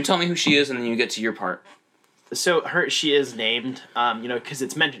you tell me who she is, and then you get to your part. So she is named, you know, because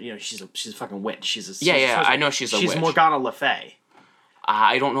it's mentioned, you know, she's a fucking witch. She's I know she's a witch. She's Morgana Le Fay.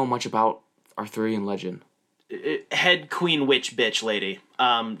 I don't know much about Arthurian legend. Head queen witch bitch lady.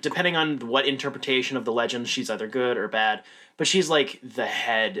 Depending on what interpretation of the legend, she's either good or bad. But she's like the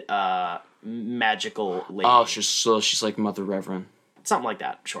head magical lady. Oh, she's like Mother Reverend. Something like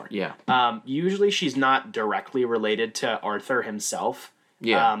that, sure. Yeah. Usually she's not directly related to Arthur himself.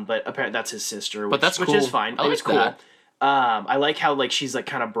 Yeah. But apparently that's his sister, but that's which cool. is fine. I like it's cool. That. I like how like she's like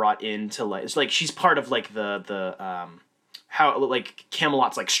kind of brought into like, it's like she's part of like the how like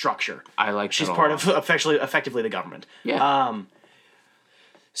Camelot's like structure. I like she's part of effectively the government. Yeah.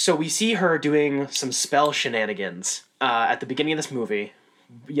 So we see her doing some spell shenanigans at the beginning of this movie,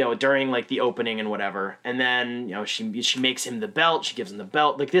 you know, during like the opening and whatever, and then, you know, she makes him the belt. She gives him the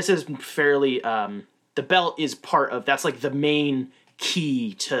belt. Like, this is fairly the belt is part of, that's like the main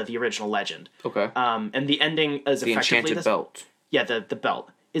key to the original legend. Okay. And the ending is the effectively enchanted belt. Yeah, the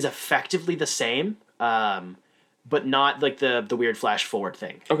belt is effectively the same, but not like the weird flash forward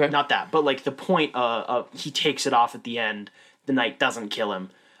thing. Okay. Not that, but like the point he takes it off at the end. The knight doesn't kill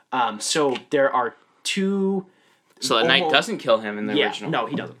him. So there are two. So the knight doesn't kill him in the original. No,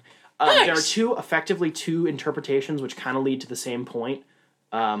 he doesn't. Nice. There are effectively two interpretations which kind of lead to the same point,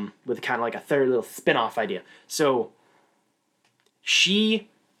 with kind of like a third little spin-off idea. So she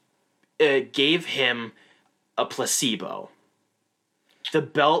gave him a placebo. The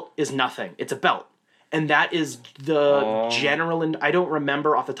belt is nothing. It's a belt. And that is the general... And I don't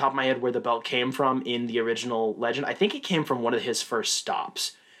remember off the top of my head where the belt came from in the original legend. I think it came from one of his first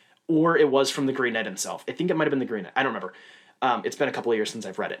stops. Or it was from the Green Knight himself. I think it might have been the Green Knight. I don't remember. It's been a couple of years since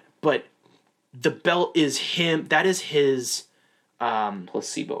I've read it. But the belt is him... That is his...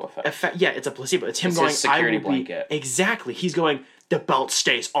 placebo effect. Yeah, it's a placebo. It's him it's going... His security blanket. Exactly. He's going, the belt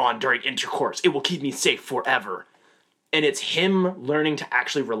stays on during intercourse. It will keep me safe forever. And it's him learning to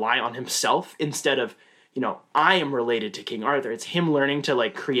actually rely on himself instead of, I am related to King Arthur. It's him learning to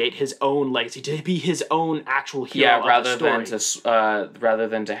create his own legacy, to be his own actual hero. Yeah, rather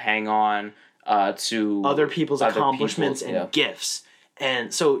than to hang on to other people's accomplishments and gifts.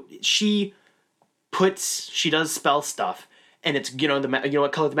 And so she does spell stuff, and it's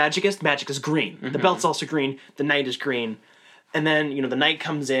what color the magic is? Magic is green. Mm-hmm. The belt's also green. The knight is green, and then the knight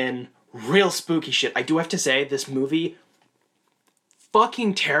comes in. Real spooky shit. I do have to say, this movie,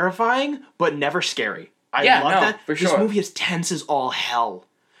 fucking terrifying, but never scary. I love that. For sure. This movie is tense as all hell.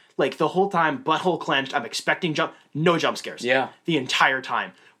 The whole time, butthole clenched, I'm expecting no jump scares. Yeah. The entire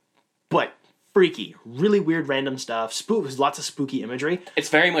time. But freaky, really weird random stuff, lots of spooky imagery. It's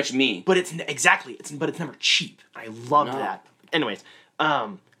very much me. But it's never cheap. I love that. Anyways,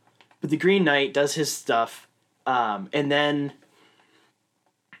 but the Green Knight does his stuff, and then...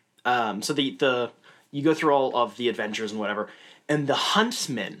 so you go through all of the adventures and whatever, and the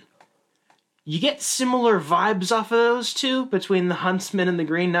huntsman, you get similar vibes off of those two between the huntsman and the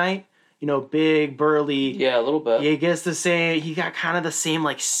Green Knight. Big, burly. Yeah, a little bit. He got kind of the same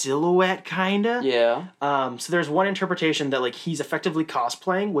silhouette, kind of. Yeah. So there's one interpretation that he's effectively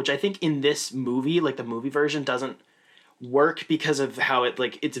cosplaying, which I think in this movie, the movie version, doesn't work because of how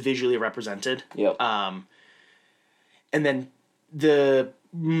it's visually represented. Yep. And then the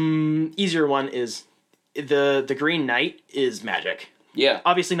easier one is the Green Knight is magic. Yeah.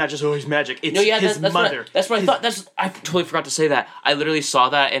 Obviously not just he's magic. It's his mother. That's what I thought. I totally forgot to say that. I literally saw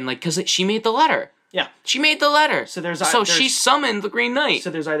that and because she made the letter. Yeah. She made the letter. So she summoned the Green Knight. So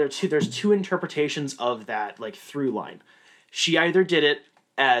there's two interpretations of that through line. She either did it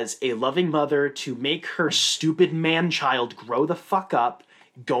as a loving mother to make her stupid man-child grow the fuck up,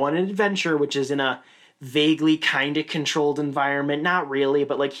 go on an adventure, which is in a vaguely kind of controlled environment, not really,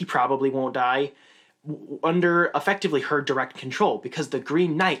 but he probably won't die, under effectively her direct control, because the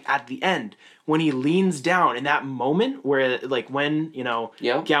Green Knight at the end, when he leans down in that moment where when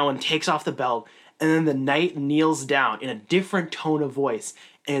Gawain takes off the belt and then the knight kneels down in a different tone of voice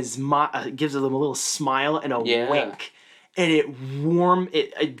and gives them a little smile and a wink, and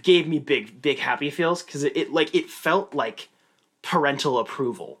it gave me big happy feels because it felt like parental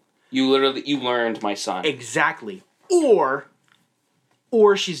approval. You learned my son. Exactly. Or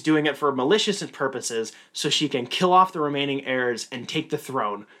she's doing it for malicious purposes so she can kill off the remaining heirs and take the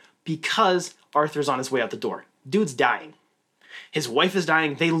throne because Arthur's on his way out the door. Dude's dying. His wife is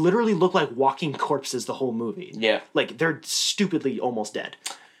dying. They literally look like walking corpses the whole movie. Yeah. They're stupidly almost dead.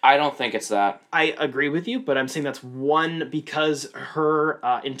 I don't think it's that. I agree with you, but I'm saying that's one because her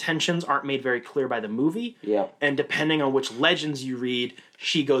intentions aren't made very clear by the movie. Yeah. And depending on which legends you read,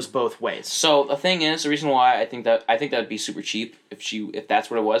 she goes both ways. So the thing is, the reason why I think that'd be super cheap if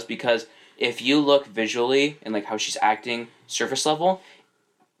that's what it was, because if you look visually and how she's acting surface level.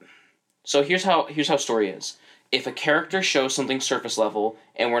 So here's how story is. If a character shows something surface level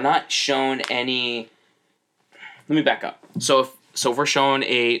and we're not shown any, let me back up. So if we're shown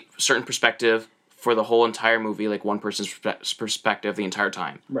a certain perspective for the whole entire movie, one person's perspective the entire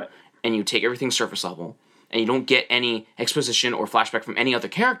time. Right. And you take everything surface level, and you don't get any exposition or flashback from any other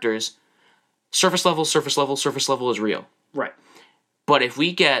characters, surface level is real. Right. But if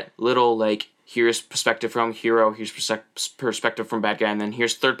we get little, here's perspective from hero, here's perspective from bad guy, and then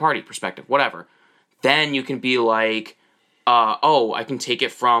here's third-party perspective, whatever, then you can be I can take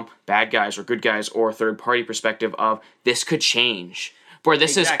it from bad guys or good guys or third-party perspective of this could change. Where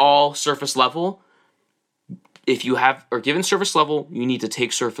this is all surface level. If you are given surface level, you need to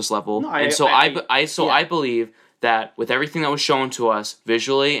take surface level. No, I believe that with everything that was shown to us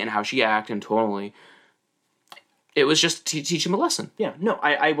visually and how she acted and tonally, it was just to teach him a lesson. Yeah, no,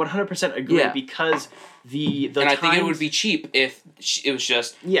 I 100% agree because the and I think it would be cheap if it was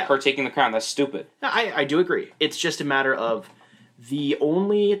just her taking the crown. That's stupid. I do agree. It's just a matter of the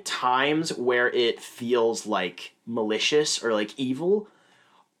only times where it feels malicious or evil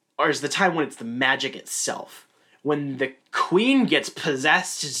is the time when it's the magic itself. When the queen gets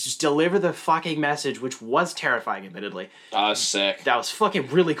possessed to just deliver the fucking message, which was terrifying, admittedly. That was sick. That was fucking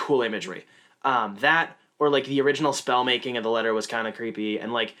really cool imagery. That, or like the original spell making of the letter was kind of creepy,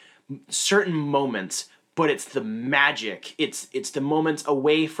 and like certain moments, but it's the magic. It's the moments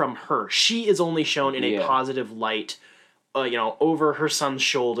away from her. She is only shown in a positive light, over her son's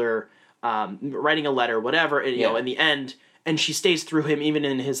shoulder, writing a letter, whatever, and, you know, in the end, and she stays through him even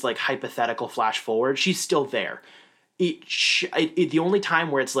in his like hypothetical flash forward. She's still there. The only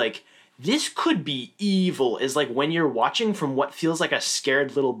time where it's like, this could be evil is like when you're watching from what feels like a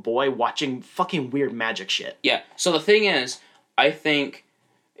scared little boy watching fucking weird magic shit. Yeah. So the thing is, I think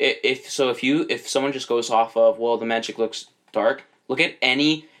if someone just goes off of, well, the magic looks dark, look at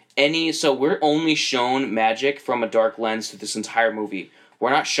any so we're only shown magic from a dark lens through this entire movie.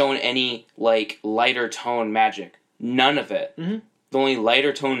 We're not shown any like lighter tone magic. None of it. Mm-hmm. The only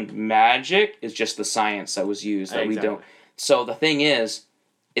lighter tone magic is just the science that was used that we don't. So the thing is,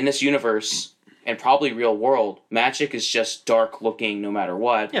 in this universe, and probably real world, magic is just dark looking no matter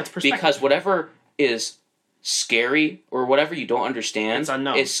what. Yeah, it's perspective. Because whatever is scary, or whatever you don't understand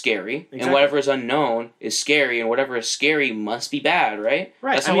is scary. Exactly. And whatever is unknown is scary, and whatever is scary must be bad, right?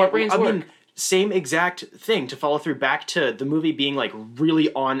 Right. That's how our brains work. Same exact thing, to follow through back to the movie being like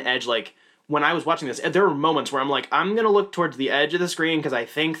really on edge. Like when I was watching this, there were moments where I'm like, I'm going to look towards the edge of the screen because I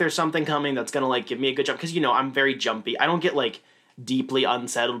think there's something coming that's going to like give me a good jump. Because, I'm very jumpy. I don't get like deeply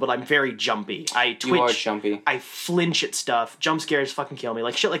unsettled, but I'm very jumpy. I twitch. You are jumpy. I flinch at stuff. Jump scares fucking kill me.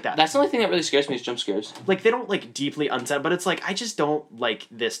 Like shit like that. That's the only thing that really scares me is jump scares. Like they don't like deeply unsettle, but it's like I just don't like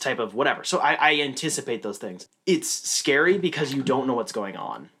this type of whatever. So I anticipate those things. It's scary because you don't know what's going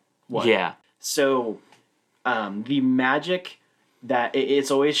on. Yeah. So the magic that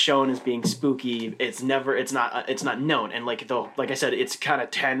it's always shown as being spooky, it's not known. And like I said, it's kind of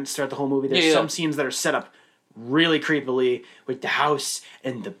tense throughout the whole movie. There's some scenes that are set up really creepily with the house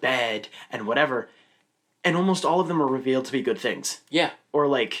and the bed and whatever, and almost all of them are revealed to be good things. Yeah. Or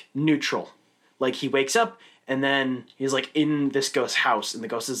like neutral. Like he wakes up and then he's like in this ghost's house, and the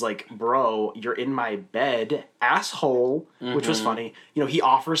ghost is like, bro, you're in my bed, asshole. Mm-hmm. Which was funny. He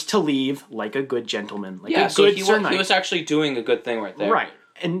offers to leave like a good gentleman. Like so he was actually doing a good thing right there. Right.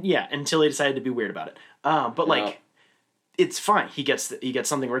 And until he decided to be weird about it. But like it's fine. He gets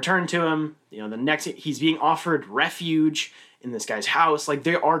something returned to him. The next he's being offered refuge in this guy's house. Like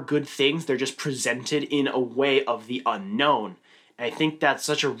there are good things. They're just presented in a way of the unknown. And I think that's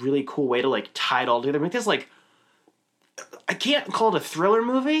such a really cool way to like tie it all together. Make this like, I can't call it a thriller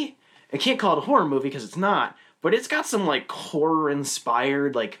movie. I can't call it a horror movie because it's not. But it's got some like horror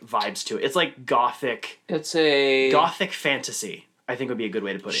inspired like vibes to it. It's like gothic. It's a gothic fantasy, I think would be a good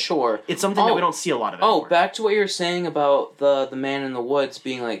way to put it. Sure. It's something that we don't see a lot of anymore. Back to what you were saying about the man in the woods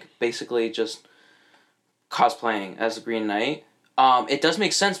being like basically just cosplaying as the Green Knight. It does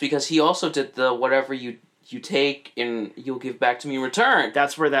make sense because he also did the whatever you take and you'll give back to me in return.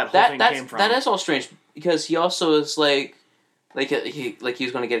 That's where that whole thing came from. That is all strange because he also is like he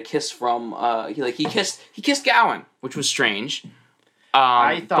was going to get a kiss from he kissed Gowan, which was strange.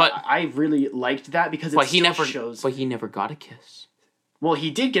 I really liked that because shows. But he never got a kiss. Well,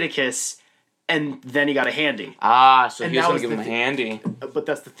 he did get a kiss, and then he got a handy. So he was going to give him a handy. But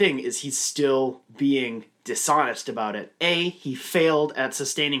that's the thing, is he's still being dishonest about it. He failed at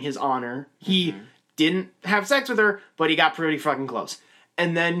sustaining his honor. He didn't have sex with her, but he got pretty fucking close.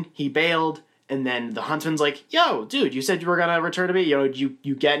 And then he bailed, and then the huntsman's like, yo, dude, you said you were going to return to me?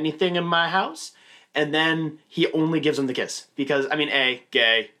 You get anything in my house? And then he only gives him the kiss. Because,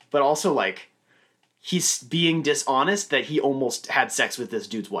 gay, but also, like, he's being dishonest that he almost had sex with this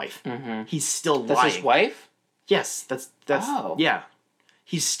dude's wife. Mm-hmm. He's still lying. That's his wife? Yes, that's yeah.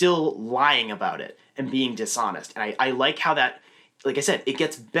 He's still lying about it and being dishonest. And I like how that, like I said, it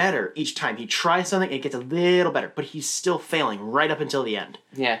gets better each time. He tries something, it gets a little better, but he's still failing right up until the end.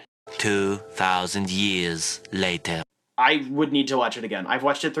 Yeah. 2,000 years later. I would need to watch it again. I've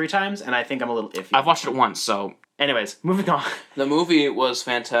watched it 3 times, and I think I'm a little iffy. I've watched it once, so... Anyways, moving on. The movie was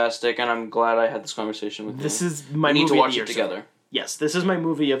fantastic, and I'm glad I had this conversation with you. This is my movie of the year. We need to watch it together. Yes, this is my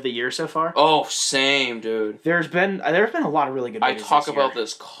movie of the year so far. Oh, same, dude. There's been a lot of really good movies I talk about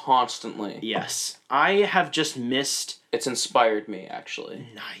this constantly. Yes. I have just missed... It's inspired me, actually.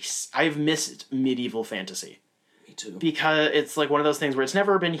 Nice. I've missed medieval fantasy. Me too. Because it's like one of those things where it's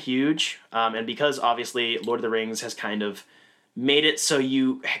never been huge, and because obviously Lord of the Rings has kind of made it so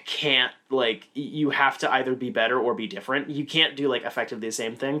you can't, like, you have to either be better or be different. You can't do, like, effectively the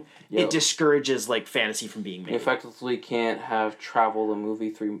same thing. Yep. It discourages, like, fantasy from being made. You effectively can't have travel the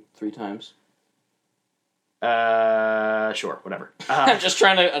movie three times. Sure, whatever. I'm just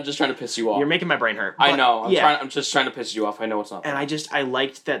trying to piss you off. You're making my brain hurt. I know. I'm just trying to piss you off. I know it's not. And I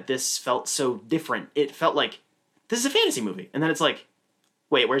liked that this felt so different. It felt like this is a fantasy movie, and then it's like,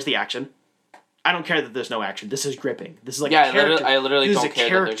 wait, where's the action? I don't care that there's no action. This is gripping. This is like a character. I literally don't care. This is a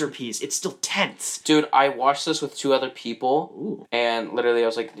character piece. It's still tense. Dude, I watched this with 2 other people, and literally I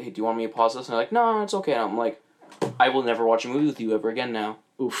was like, hey, do you want me to pause this? And they're like, no, it's okay. And I'm like, I will never watch a movie with you ever again now.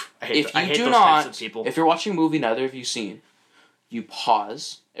 Oof. I hate those types of people. If you're watching a movie neither of you seen, you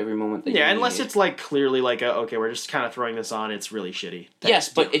pause every moment that you need. Unless it's like clearly like, okay, we're just kind of throwing this on, it's really shitty. Yes,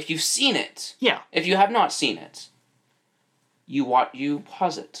 but if you've seen it. Yeah. If you have not seen it, you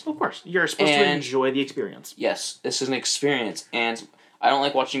pause it. Of course. You're supposed to enjoy the experience. Yes, this is an experience, and I don't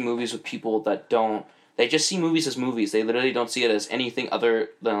like watching movies with people that don't... They just see movies as movies. They literally don't see it as anything other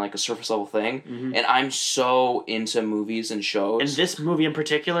than like a surface level thing. Mm-hmm. And I'm so into movies and shows. And this movie in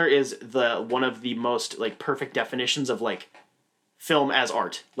particular is one of the most like perfect definitions of like film as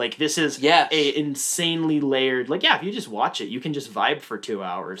art. Like this is a insanely layered. Like if you just watch it, you can just vibe for 2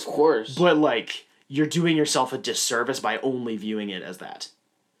 hours. Of course. But like you're doing yourself a disservice by only viewing it as that.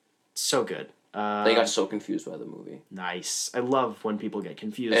 It's so good. They got so confused by the movie. Nice. I love when people get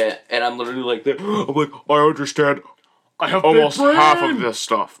confused. And I'm literally like, I understand. I have almost half of this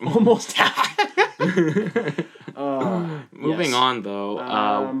stuff. Almost half. Moving on,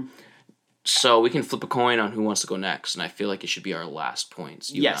 though. So we can flip a coin on who wants to go next, and I feel like it should be our last points.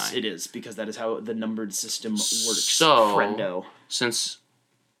 Yes, it is, because that is how the numbered system works. So, friendo. Since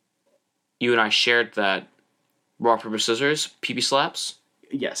you and I shared that rock, paper, scissors, PB slaps.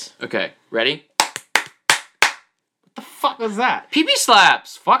 Yes. Okay, ready? What the fuck was that? PB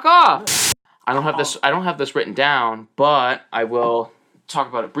slaps! Fuck off! I don't have this written down, but I will talk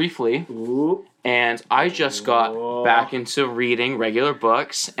about it briefly. Ooh. And I just got back into reading regular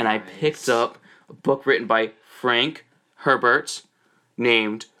books, and I picked up a book written by Frank Herbert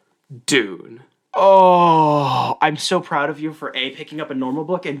named Dune. Oh, I'm so proud of you for A, picking up a normal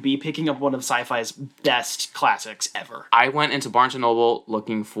book, and B, picking up one of sci-fi's best classics ever. I went into Barnes & Noble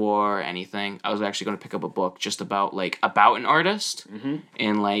looking for anything. I was actually going to pick up a book just about an artist. Mm-hmm.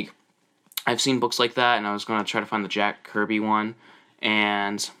 And, I've seen books like that, and I was going to try to find the Jack Kirby one.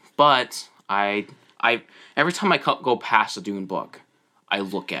 But I every time I go past a Dune book, I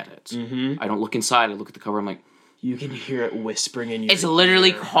look at it. Mm-hmm. I don't look inside. I look at the cover. I'm like, you can hear it whispering in your It's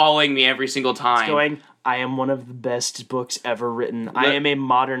literally calling me every single time. It's going, I am one of the best books ever written. I am a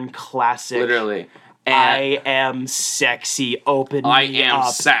modern classic. Literally. And I am sexy. Open me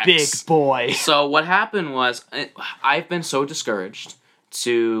up, sex. Big boy. So what happened was, I've been so discouraged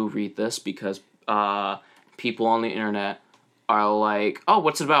to read this because people on the internet are like, oh,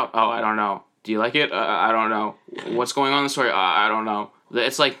 what's it about? Oh, I don't know. Do you like it? I don't know. What's going on in the story? I don't know.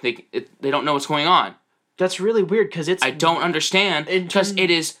 It's like they don't know what's going on. That's really weird because I don't understand because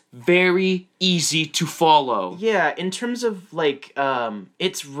it is very easy to follow. Yeah, in terms of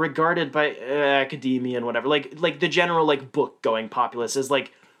it's regarded by academia and whatever. Like the general book going populace is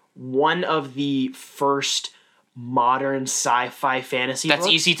one of the first modern sci-fi fantasy that's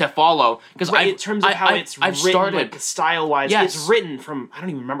books. Easy to follow because in terms of how it's written, style-wise, it's written from I don't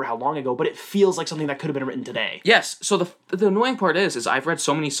even remember how long ago, but it feels like something that could have been written today. Yes. So the annoying part is I've read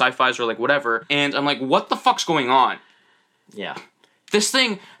so many sci-fis or whatever, and I'm like, what the fuck's going on? Yeah. This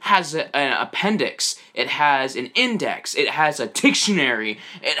thing has an appendix. It has an index. It has a dictionary.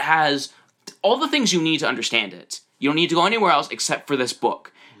 It has all the things you need to understand it. You don't need to go anywhere else except for this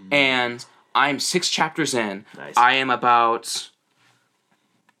book. And I'm 6 chapters in. Nice. I am about...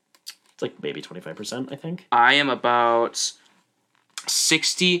 It's maybe 25%, I think. I am about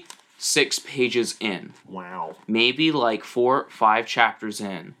 66 pages in. Wow. Maybe 4 or 5 chapters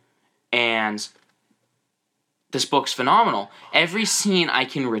in. And this book's phenomenal. Every scene I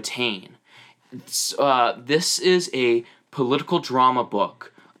can retain. This is a political drama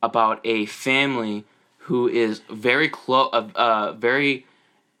book about a family who is very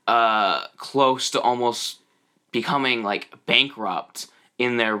close to almost becoming bankrupt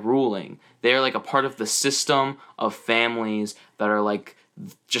in their ruling. They're a part of the system of families that are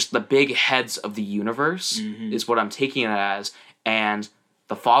just the big heads of the universe, is what I'm taking it as. And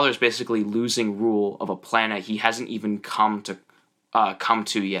the father's basically losing rule of a planet he hasn't even come to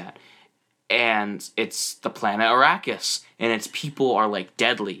yet. And it's the planet Arrakis, and its people are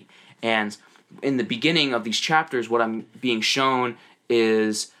deadly. And in the beginning of these chapters, what I'm being shown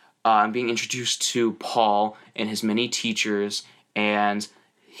is I'm being introduced to Paul and his many teachers, and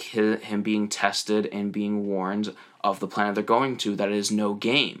him being tested and being warned of the planet they're going to, that it is no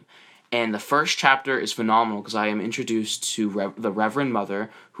game. And the first chapter is phenomenal because I am introduced to the Reverend Mother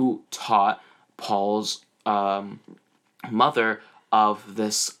who taught Paul's mother of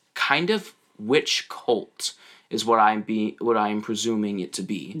this kind of witch cult is what I'm presuming it to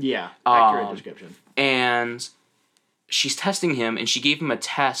be. Yeah, accurate description. And she's testing him, and she gave him a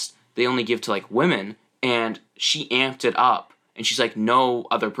test they only give to like women, and she amped it up, and she's like, no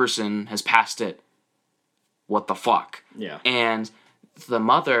other person has passed it. What the fuck? Yeah. And the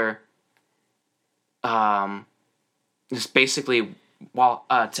mother, is basically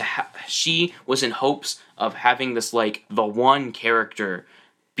she was in hopes of having this like the one character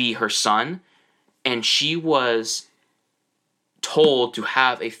be her son, and she was told to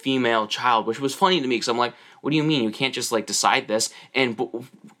have a female child, which was funny to me because I'm like, what do you mean you can't just like decide this? And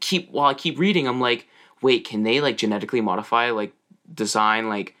while I keep reading, I'm like, wait, can they like genetically modify, like design,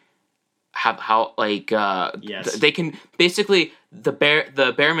 like yes, they can basically the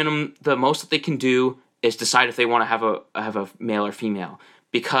bare minimum, the most that they can do is decide if they want to have a male or female,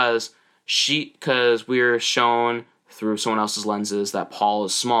 because we're shown through someone else's lenses that Paul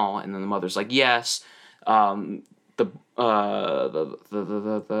is small, and then the mother's like, yes, the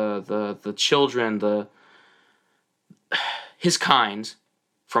children, his kind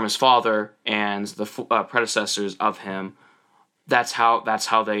from his father and the predecessors of him, that's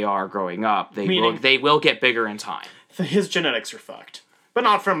how they are growing up. They will get bigger in time. His genetics are fucked, but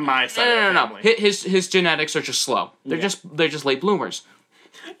not from my side of the family. No. His genetics are just slow. They're just late bloomers.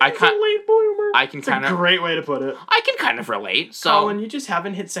 Late bloomer. I can kind of great way to put it. I can kind of relate. So Colin, you just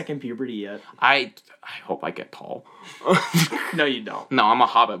haven't hit second puberty yet. I hope I get tall. No, you don't. No, I'm a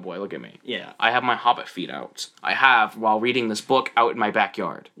Hobbit boy. Look at me. Yeah. I have my Hobbit feet out. I have while reading this book out in my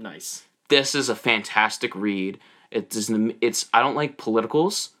backyard. Nice. This is a fantastic read. It's I don't like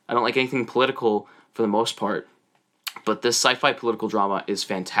politicals. I don't like anything political for the most part. But this sci-fi political drama is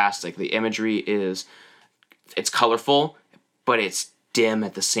fantastic. The imagery it's colorful, but it's dim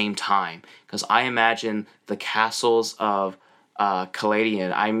at the same time. Because I imagine the castles of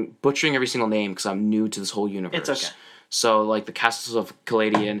Caladian. I'm butchering every single name because I'm new to this whole universe. It's okay. So, like, the castles of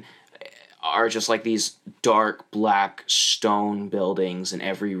Caladian are just like these dark black stone buildings, and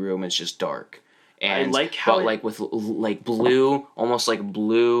every room is just dark. And I like how with like blue, almost like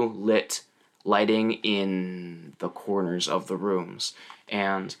blue lit lighting in the corners of the rooms,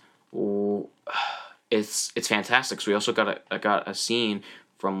 and it's fantastic. So we also got a scene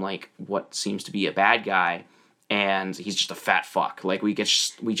from like what seems to be a bad guy, and he's just a fat fuck. Like we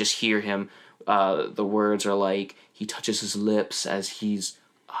just hear him. The words are like he touches his lips as he's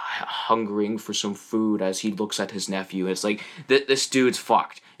hungering for some food as he looks at his nephew. It's like this dude's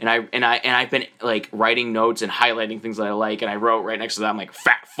fucked. And I've been like writing notes and highlighting things that I like, and I wrote right next to that, I'm like,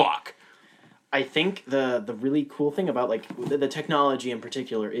 fat fuck. I think the really cool thing about like the technology in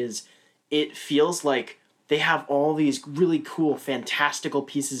particular is it feels like they have all these really cool, fantastical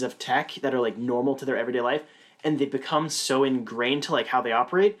pieces of tech that are like normal to their everyday life, and they become so ingrained to like how they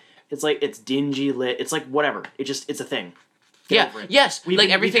operate. It's like it's dingy lit. It's like whatever. It's a thing. Yes. We've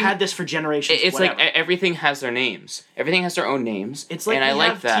had this for generations. It's whatever. Like everything has their names. Everything has their own names. It's like, and I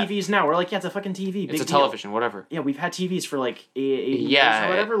like that. TVs now. We're like, yeah, it's a fucking TV. It's a television, whatever. Yeah, we've had TVs for like 8 years or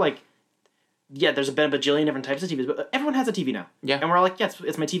whatever. Like, yeah, there's been a bajillion different types of TVs, but everyone has a TV now. Yeah. And we're all like, yeah,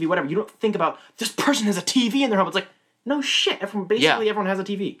 it's my TV, whatever. You don't think about, this person has a TV in their home. It's like, no shit. Everyone has a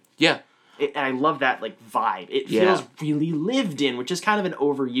TV. Yeah. And I love that, like, vibe. It feels really lived in, which is kind of an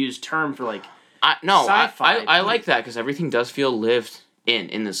overused term for, like, sci-fi. I like that, because everything does feel lived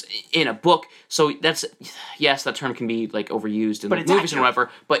in a book. So that term can be, like, overused in like, movies and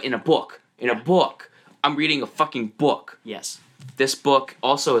whatever, but in a book. I'm reading a fucking book. Yes. This book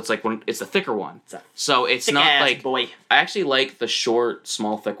also, it's like it's a thicker one, so it's not like boy. I actually like the short,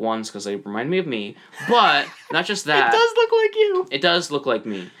 small, thick ones because they remind me of me. But not just that, it does look like you. It does look like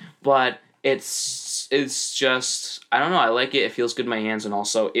me, but it's just I don't know. I like it. It feels good in my hands, and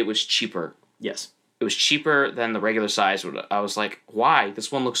also it was cheaper. Yes, it was cheaper than the regular size. I was like, why?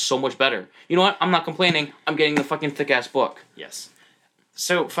 This one looks so much better. You know what? I'm not complaining. I'm getting the fucking thick ass book. Yes.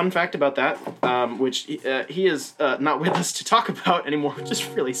 So, fun fact about that, which he is not with us to talk about anymore, which is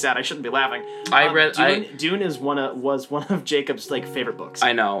really sad. I shouldn't be laughing. Dune was one of Jacob's like favorite books.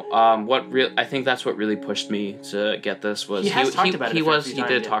 I know. I think that's what really pushed me to get this was he did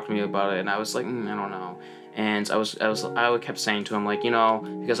talk to me about it, and I was like, I don't know. And I kept saying to him like,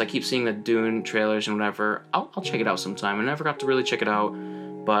 because I keep seeing the Dune trailers and whatever, I'll check it out sometime. I never got to really check it out,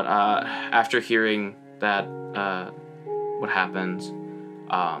 but after hearing that what happened.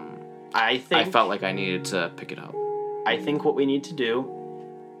 I felt like I needed to pick it up. I think what we need to do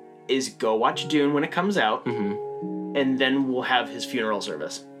is go watch Dune when it comes out, and then we'll have his funeral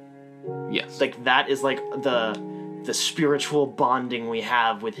service. Yes. Like, that is like the spiritual bonding we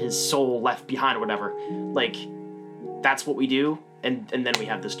have with his soul left behind or whatever. Like, that's what we do, and then we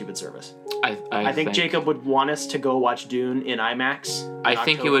have the stupid service. I think Jacob would want us to go watch Dune in IMAX. I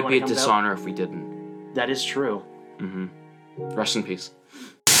think it would be a dishonor if we didn't. That is true. Mm-hmm. Rest in peace.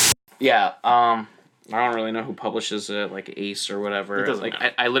 Yeah, I don't really know who publishes it, like Ace or whatever. It doesn't like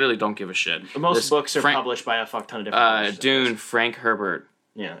matter. I literally don't give a shit. Most books are published by a fuck ton of different publishers. Dune, Frank Herbert.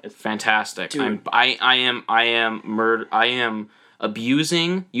 Yeah, it's fantastic. Dude. I am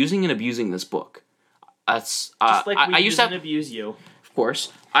using and abusing this book. That's just like we I use used to and abuse you. Of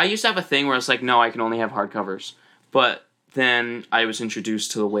course. I used to have a thing where it's like, no, I can only have hardcovers. But then I was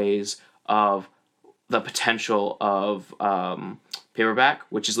introduced to the ways of the potential of paperback,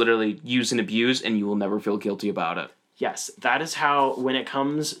 which is literally use and abuse, and you will never feel guilty about it. Yes, that is how, when it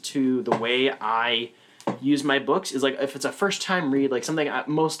comes to the way I use my books, is like, if it's a first time read, like something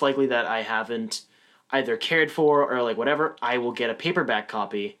most likely that I haven't either cared for or like whatever, I will get a paperback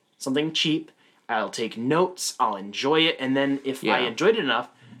copy, something cheap. I'll take notes, I'll enjoy it, and then if I enjoyed it enough,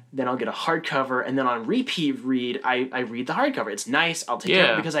 then I'll get a hardcover, and then on repeat read, I read the hardcover. It's nice, I'll take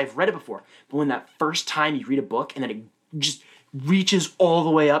it because I've read it before. But when that first time you read a book, and then it just reaches all the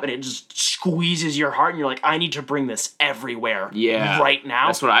way up, and it just squeezes your heart, and you're like, I need to bring this everywhere right now.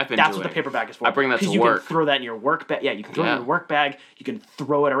 That's what I've been That's doing. what the paperback is for. I bring that to work. Because you can throw that in your work bag. Yeah, you can throw it in your work bag, you can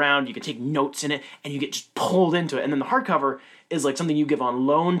throw it around, you can take notes in it, and you get just pulled into it. And then the hardcover is like something you give on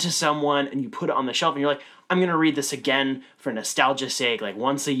loan to someone, and you put it on the shelf, and you're like, I'm going to read this again for nostalgia's sake, like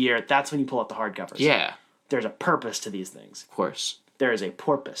once a year. That's when you pull out the hardcovers. Yeah. There's a purpose to these things. Of course. There is a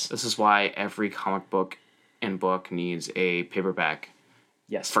purpose. This is why every comic book and book needs a paperback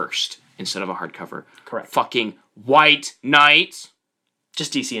first instead of a hardcover. Correct. Fucking White Knight.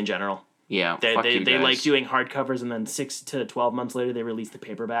 Just DC in general. Yeah, they like doing hardcovers, and then 6 to 12 months later they release the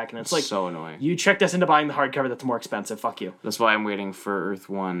paperback, and it's like, so annoying. You tricked us into buying the hardcover that's more expensive. Fuck you. That's why I'm waiting for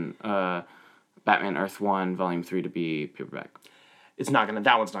Batman Earth 1 Volume 3 to be paperback.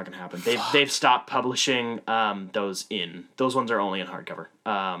 That one's not gonna happen. They've stopped publishing those in. Those ones are only in hardcover.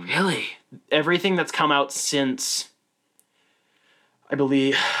 Really? Everything that's come out since, I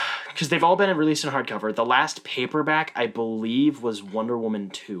believe, because they've all been released in hardcover. The last paperback, I believe, was Wonder Woman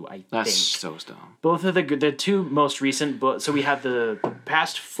 2, That's so dumb. Both of the two most recent books, so we have the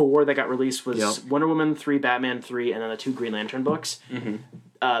past 4 that got released was Wonder Woman 3, Batman 3, and then the 2 Green Lantern books.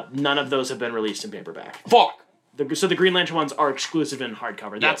 Mm-hmm. None of those have been released in paperback. Fuck! So the Green Lantern ones are exclusive in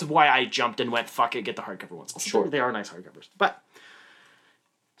hardcover. That's why I jumped and went, fuck it, get the hardcover ones. Sure. They are nice hardcovers. But,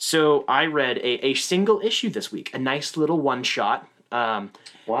 so I read a single issue this week, a nice little one-shot.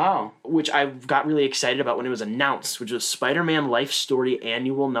 Wow. Which I got really excited about when it was announced, which was Spider-Man Life Story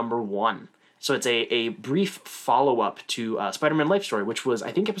Annual Number 1. So it's a brief follow-up to Spider-Man Life Story, which was,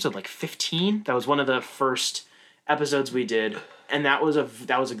 I think, episode like 15. That was one of the first episodes we did, and that was a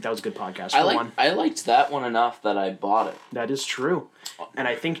good podcast. I liked that one enough that I bought it. That is true, and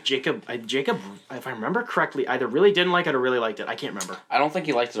I think Jacob, if I remember correctly, either really didn't like it or really liked it. I can't remember. I don't think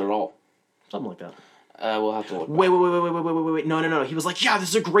he liked it at all. Something like that. We'll have to look. Wait. No. He was like, yeah, this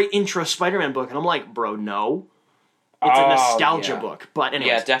is a great intro Spider-Man book. And I'm like, bro, no. It's a nostalgia book. But anyways.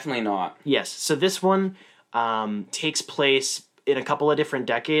 Yeah, definitely not. Yes. So this one takes place in a couple of different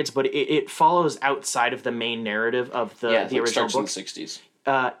decades, but it follows outside of the main narrative of the original book. In the 60s.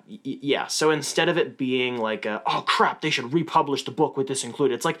 Yeah. So instead of it being like, oh crap, they should republish the book with this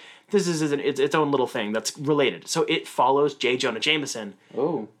included. It's like, this is its own little thing that's related. So it follows J. Jonah Jameson.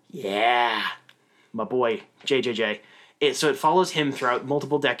 Oh. Yeah. My boy, JJJ. So it follows him throughout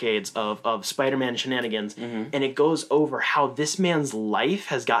multiple decades of Spider-Man shenanigans, and it goes over how this man's life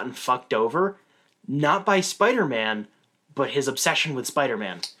has gotten fucked over, not by Spider-Man, but his obsession with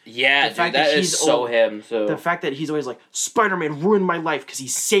Spider-Man. Yeah, dude, that is so him. So the fact that he's always like, Spider-Man ruined my life because he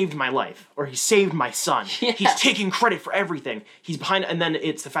saved my life, or he saved my son. Yeah. He's taking credit for everything. He's behind, and then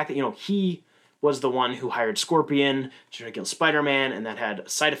it's the fact that, he was the one who hired Scorpion to try to kill Spider-Man, and that had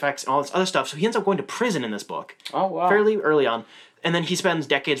side effects and all this other stuff. So he ends up going to prison in this book. Oh, wow. Fairly early on. And then he spends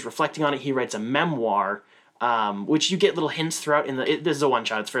decades reflecting on it. He writes a memoir, which you get little hints throughout. This is a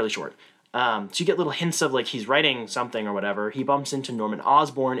one-shot. It's fairly short. So you get little hints of, like, he's writing something or whatever. He bumps into Norman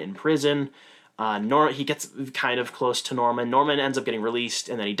Osborn in prison. He gets kind of close to Norman. Norman ends up getting released,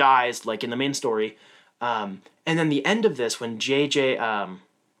 and then he dies, like in the main story. And then the end of this, when JJ...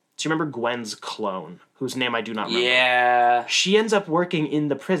 do you remember Gwen's clone, whose name I do not remember? Yeah. She ends up working in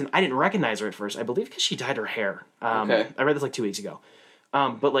the prison. I didn't recognize her at first. I believe because she dyed her hair. Okay. I read this like 2 weeks ago.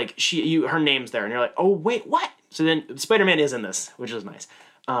 But like her name's there, and you're like, oh wait, what? So then Spider-Man is in this, which is nice.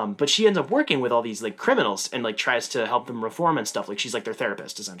 But she ends up working with all these like criminals and like tries to help them reform and stuff. Like she's like their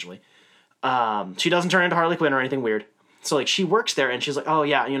therapist essentially. She doesn't turn into Harley Quinn or anything weird. So, like, she works there, and she's like, oh,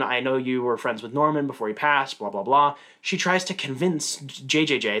 yeah, I know you were friends with Norman before he passed, blah, blah, blah. She tries to convince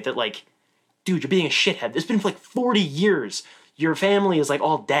JJJ that, like, dude, you're being a shithead. It's been for, like, 40 years. Your family is, like,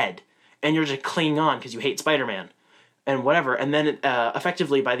 all dead, and you're just clinging on because you hate Spider-Man and whatever. And then,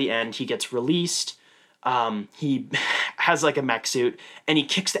 effectively, by the end, he gets released. He has, like, a mech suit, and he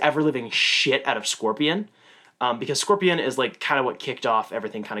kicks the ever-living shit out of Scorpion. Because Scorpion is, like, kind of what kicked off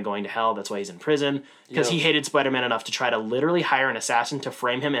everything kind of going to hell. That's why he's in prison. Because he hated Spider-Man enough to try to literally hire an assassin to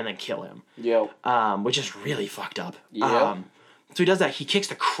frame him and then kill him. Which is really fucked up. So he does that. He kicks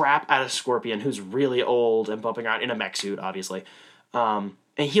the crap out of Scorpion, who's really old and bumping around in a mech suit, obviously. And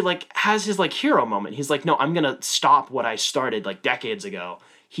he, like, has his, like, hero moment. He's like, no, I'm going to stop what I started, like, decades ago.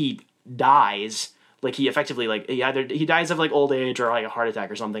 He dies. Like, he effectively, like, he dies of, like, old age or, like, a heart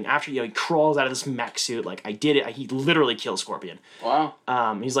attack or something. After, he crawls out of this mech suit. Like, I did it. He literally kills Scorpion. Wow.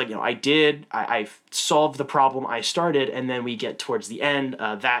 He's like, I solved the problem I started. And then we get towards the end.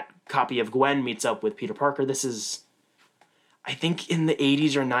 That copy of Gwen meets up with Peter Parker. This is, I think, in the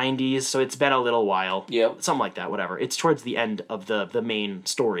 80s or 90s. So it's been a little while. Something like that, whatever. It's towards the end of the main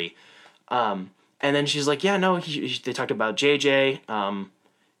story. And then she's like, yeah, no, they talked about JJ.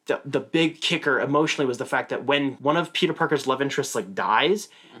 The big kicker emotionally was the fact that when one of Peter Parker's love interests, like, dies,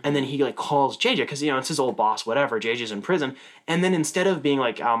 and then he, like, calls JJ, because, it's his old boss, whatever, JJ's in prison, and then instead of being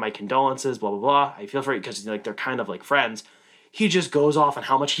like, oh, my condolences, blah, blah, blah, I feel for it, because, like, they're kind of, like, friends, he just goes off on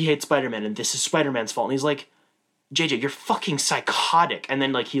how much he hates Spider-Man, and this is Spider-Man's fault, and he's like, JJ, you're fucking psychotic, and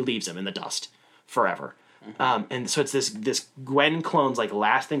then, like, he leaves him in the dust forever. And so it's this Gwen clone's, like,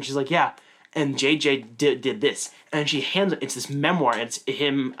 last thing, she's like, yeah, and JJ did this, and she hands it. It's this memoir. And it's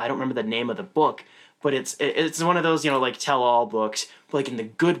him. I don't remember the name of the book, but it's one of those like tell-all books, but like in the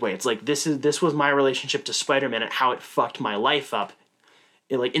good way. It's like this was my relationship to Spider-Man and how it fucked my life up,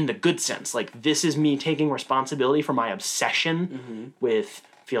 like in the good sense. Like this is me taking responsibility for my obsession with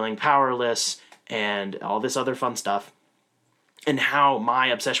feeling powerless and all this other fun stuff, and how my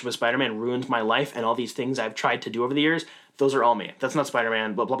obsession with Spider-Man ruined my life and all these things I've tried to do over the years. Those are all me. That's not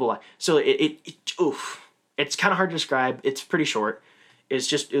Spider-Man, blah, blah, blah, blah. So it's kind of hard to describe. It's pretty short. It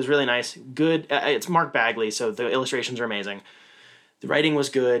was really nice. Good. It's Mark Bagley, so the illustrations are amazing. The writing was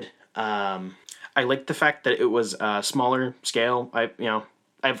good. I liked the fact that it was smaller scale.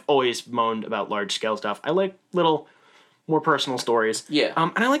 I've always moaned about large scale stuff. I like little, more personal stories. Yeah.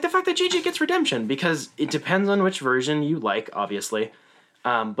 And I like the fact that JJ gets redemption, because it depends on which version you like, obviously.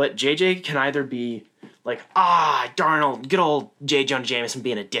 But JJ can either be like, darn good old J. Jonah Jameson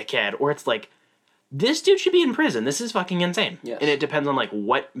being a dickhead, or it's like, this dude should be in prison. This is fucking insane. Yes. And it depends on like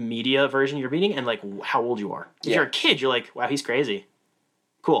what media version you're reading and like how old you are. If you're a kid, you're like, wow, he's crazy.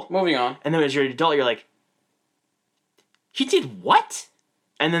 Cool. Moving on. And then as you're an adult, you're like, he did what?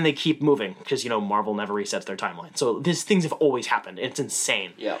 And then they keep moving because, Marvel never resets their timeline. So these things have always happened. It's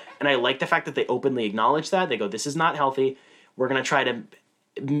insane. Yeah. And I like the fact that they openly acknowledge that. They go, this is not healthy. We're going to try to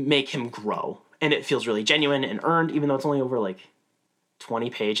make him grow. And it feels really genuine and earned, even though it's only over like 20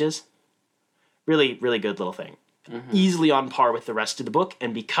 pages. Really, really good little thing. Easily on par with the rest of the book.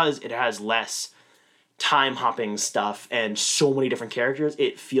 And because it has less time hopping stuff and so many different characters,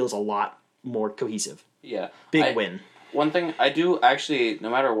 it feels a lot more cohesive. Yeah. Big win. One thing I do actually, no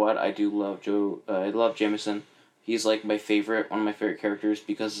matter what, I do love I love Jameson. He's like one of my favorite characters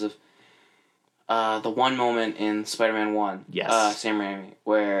because of the one moment in Spider-Man 1, Sam Raimi,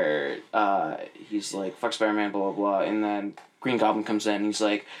 where he's like, fuck Spider-Man, blah, blah, blah, and then Green Goblin comes in and he's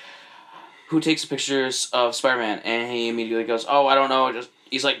like, who takes pictures of Spider-Man? And he immediately goes, oh, I don't know,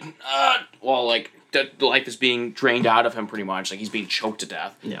 he's like, the life is being drained out of him pretty much, like he's being choked to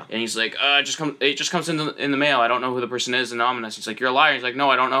death. Yeah. And he's like, it just comes in the mail, I don't know who the person is, and ominous. He's like, you're a liar. He's like, no,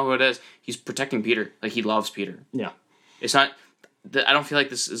 I don't know who it is. He's protecting Peter, like he loves Peter. Yeah. It's not, I don't feel like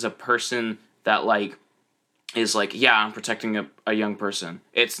this is a person that like is like, yeah, I'm protecting a young person.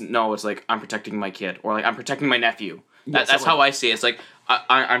 It's like I'm protecting my kid, or like I'm protecting my nephew. That's how I see it. It's like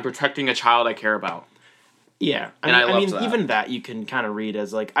I'm protecting a child I care about. Yeah, I mean that. Even that you can kind of read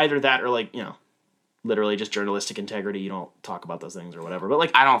as like either that or like literally just journalistic integrity. You don't talk about those things or whatever. But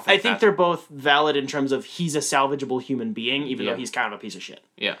like I think they're both valid in terms of he's a salvageable human being, even though he's kind of a piece of shit.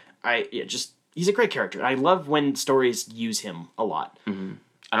 Yeah, he's a great character. I love when stories use him a lot. Mm-hmm.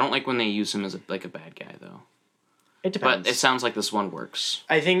 I don't like when they use him as a bad guy, though. It depends. But it sounds like this one works.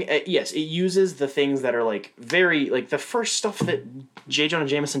 I think, yes, it uses the things that are, like, very, like, the first stuff that J. Jonah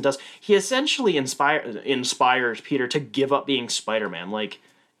Jameson does, he essentially inspires Peter to give up being Spider-Man, like,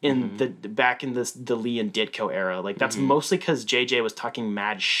 back in the Lee and Ditko era. Like, that's mostly because JJ was talking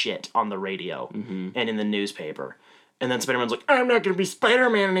mad shit on the radio and in the newspaper. And then Spider-Man's like, I'm not going to be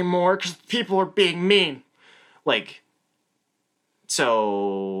Spider-Man anymore because people are being mean. Like,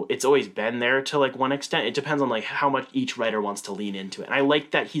 so it's always been there to, like, one extent. It depends on, like, how much each writer wants to lean into it. And I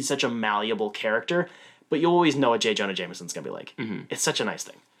like that he's such a malleable character, but you always know what J. Jonah Jameson's going to be like. Mm-hmm. It's such a nice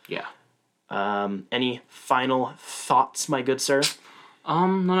thing. Yeah. Any final thoughts, my good sir?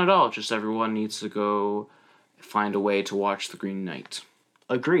 None at all. Just everyone needs to go find a way to watch The Green Knight.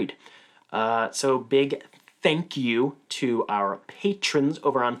 Agreed. So big thank you to our patrons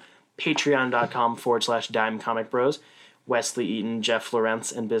over on patreon.com/Dime Comic Bros. Wesley Eaton, Jeff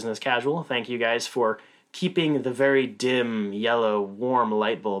Lawrence, and Business Casual. Thank you guys for keeping the very dim, yellow, warm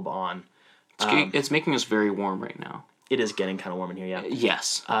light bulb on. It's making us very warm right now. It is getting kind of warm in here, yeah.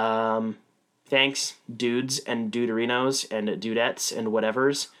 Yes. Thanks, dudes and duderinos and dudettes and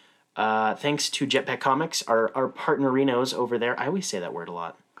whatevers. Thanks to Jetpack Comics, our partnerinos over there. I always say that word a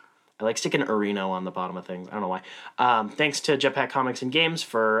lot. I like sticking Areno on the bottom of things. I don't know why. Thanks to Jetpack Comics and Games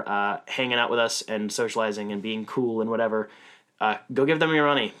for hanging out with us and socializing and being cool and whatever. Go give them your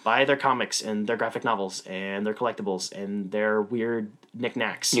money. Buy their comics and their graphic novels and their collectibles and their weird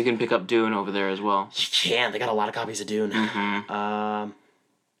knickknacks. You can pick up Dune over there as well. You can. They got a lot of copies of Dune. Mm-hmm.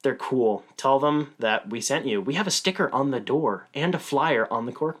 They're cool. Tell them that we sent you. We have a sticker on the door and a flyer on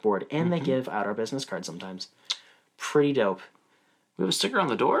the corkboard, and they give out our business cards sometimes. Pretty dope. We have a sticker on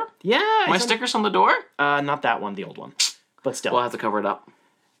the door? Yeah. My sticker's on the door? Not that one, the old one. But still. We'll have to cover it up.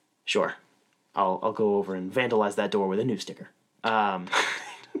 Sure. I'll go over and vandalize that door with a new sticker. Yeah,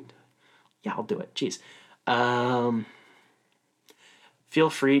 I'll do it. Jeez.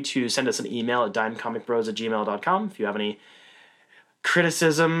 Feel free to send us an email at dimecomicbros@gmail.com if you have any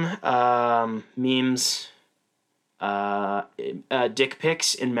criticism, memes, dick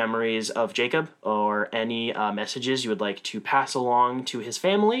pics in memories of Jacob, or any messages you would like to pass along to his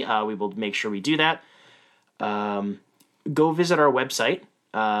family. We will make sure we do that. Go visit our website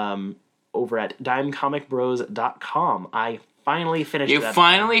over at dimecomicbros.com. I finally finished it. You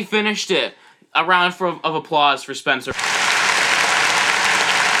finally finished it. A round of applause for Spencer.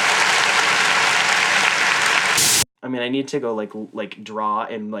 I mean, I need to go like draw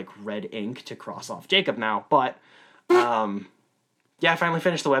in like red ink to cross off Jacob now, but yeah, I finally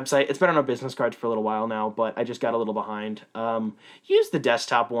finished the website. It's been on our business cards for a little while now, but I just got a little behind. Used the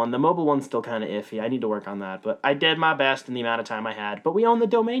desktop one. The mobile one's still kind of iffy. I need to work on that, but I did my best in the amount of time I had. But we own the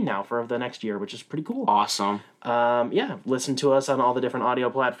domain now for the next year, which is pretty cool. Awesome. Yeah, listen to us on all the different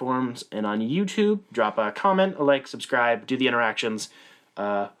audio platforms and on YouTube. Drop a comment, a like, subscribe, do the interactions.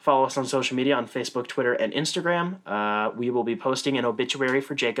 Follow us on social media on Facebook, Twitter, and Instagram. We will be posting an obituary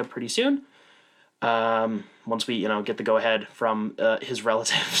for Jacob pretty soon. Once we, get the go-ahead from his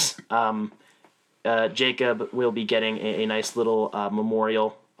relatives. Jacob will be getting a nice little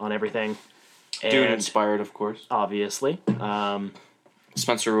memorial on everything. Dune inspired, of course. Obviously.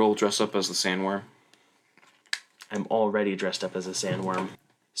 Spencer will dress up as the sandworm. I'm already dressed up as a sandworm.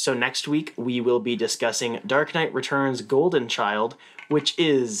 So next week, we will be discussing Dark Knight Returns Golden Child, which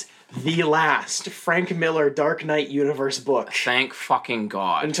is the last Frank Miller Dark Knight universe book. Thank fucking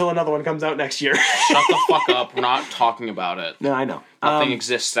God. Until another one comes out next year. Shut the fuck up. We're not talking about it. No, I know. Nothing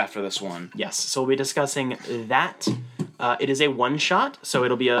exists after this one. Yes, so we'll be discussing that. It is a one-shot, so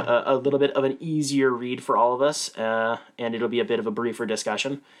it'll be a little bit of an easier read for all of us, and it'll be a bit of a briefer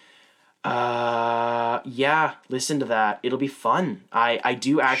discussion. Yeah, listen to that. It'll be fun. I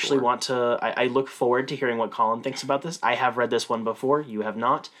do actually want to... I look forward to hearing what Colin thinks about this. I have read this one before. You have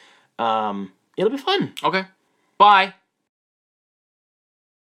not. It'll be fun. Okay. Bye.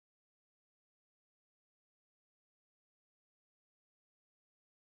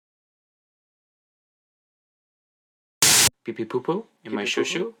 Pee pee poo poo in my shoo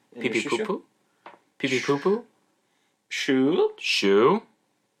shoo. Pee pee poo poo. Pee pee poo poo. Shoe. Shoe.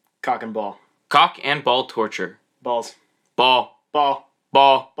 Cock and ball. Cock and ball torture. Balls. Ball. Ball.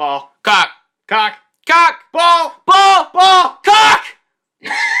 Ball. Ball. Cock. Cock. Cock. Ball. Ball. Ball. Cock.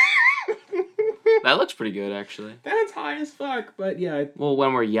 That looks pretty good, actually. That's high as fuck, but yeah. Well,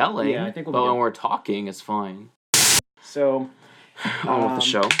 when we're yelling, yeah, I think we'll but when we're talking, it's fine. So, on with the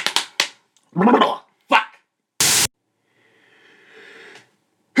show. Fuck.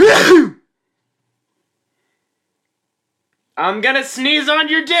 I'm gonna sneeze on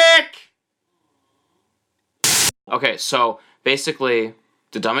your dick. Okay, so basically,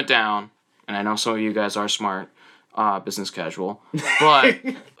 to dumb it down, and I know some of you guys are smart, business casual, but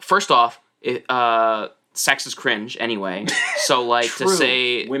first off, sex is cringe anyway. So like True. to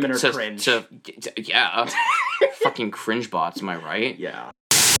say women are cringe. Yeah, fucking cringe bots. Am I right? Yeah.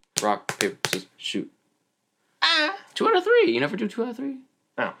 Rock, paper, scissors, shoot. 2 out of 3. You never do 2 out of 3.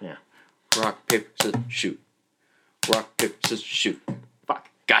 Oh yeah. Rock, paper, scissors, shoot. Rock, paper, scissors, shoot. Fuck.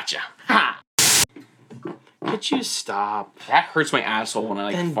 Gotcha. Ha! Could you stop? That hurts my asshole when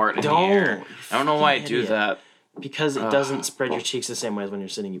I Then fart in the don't, air. you I don't know why I fucking do idiot. that. Because it doesn't spread your cheeks the same way as when you're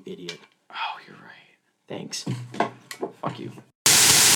sitting, you idiot. Oh, you're right. Thanks. Fuck you.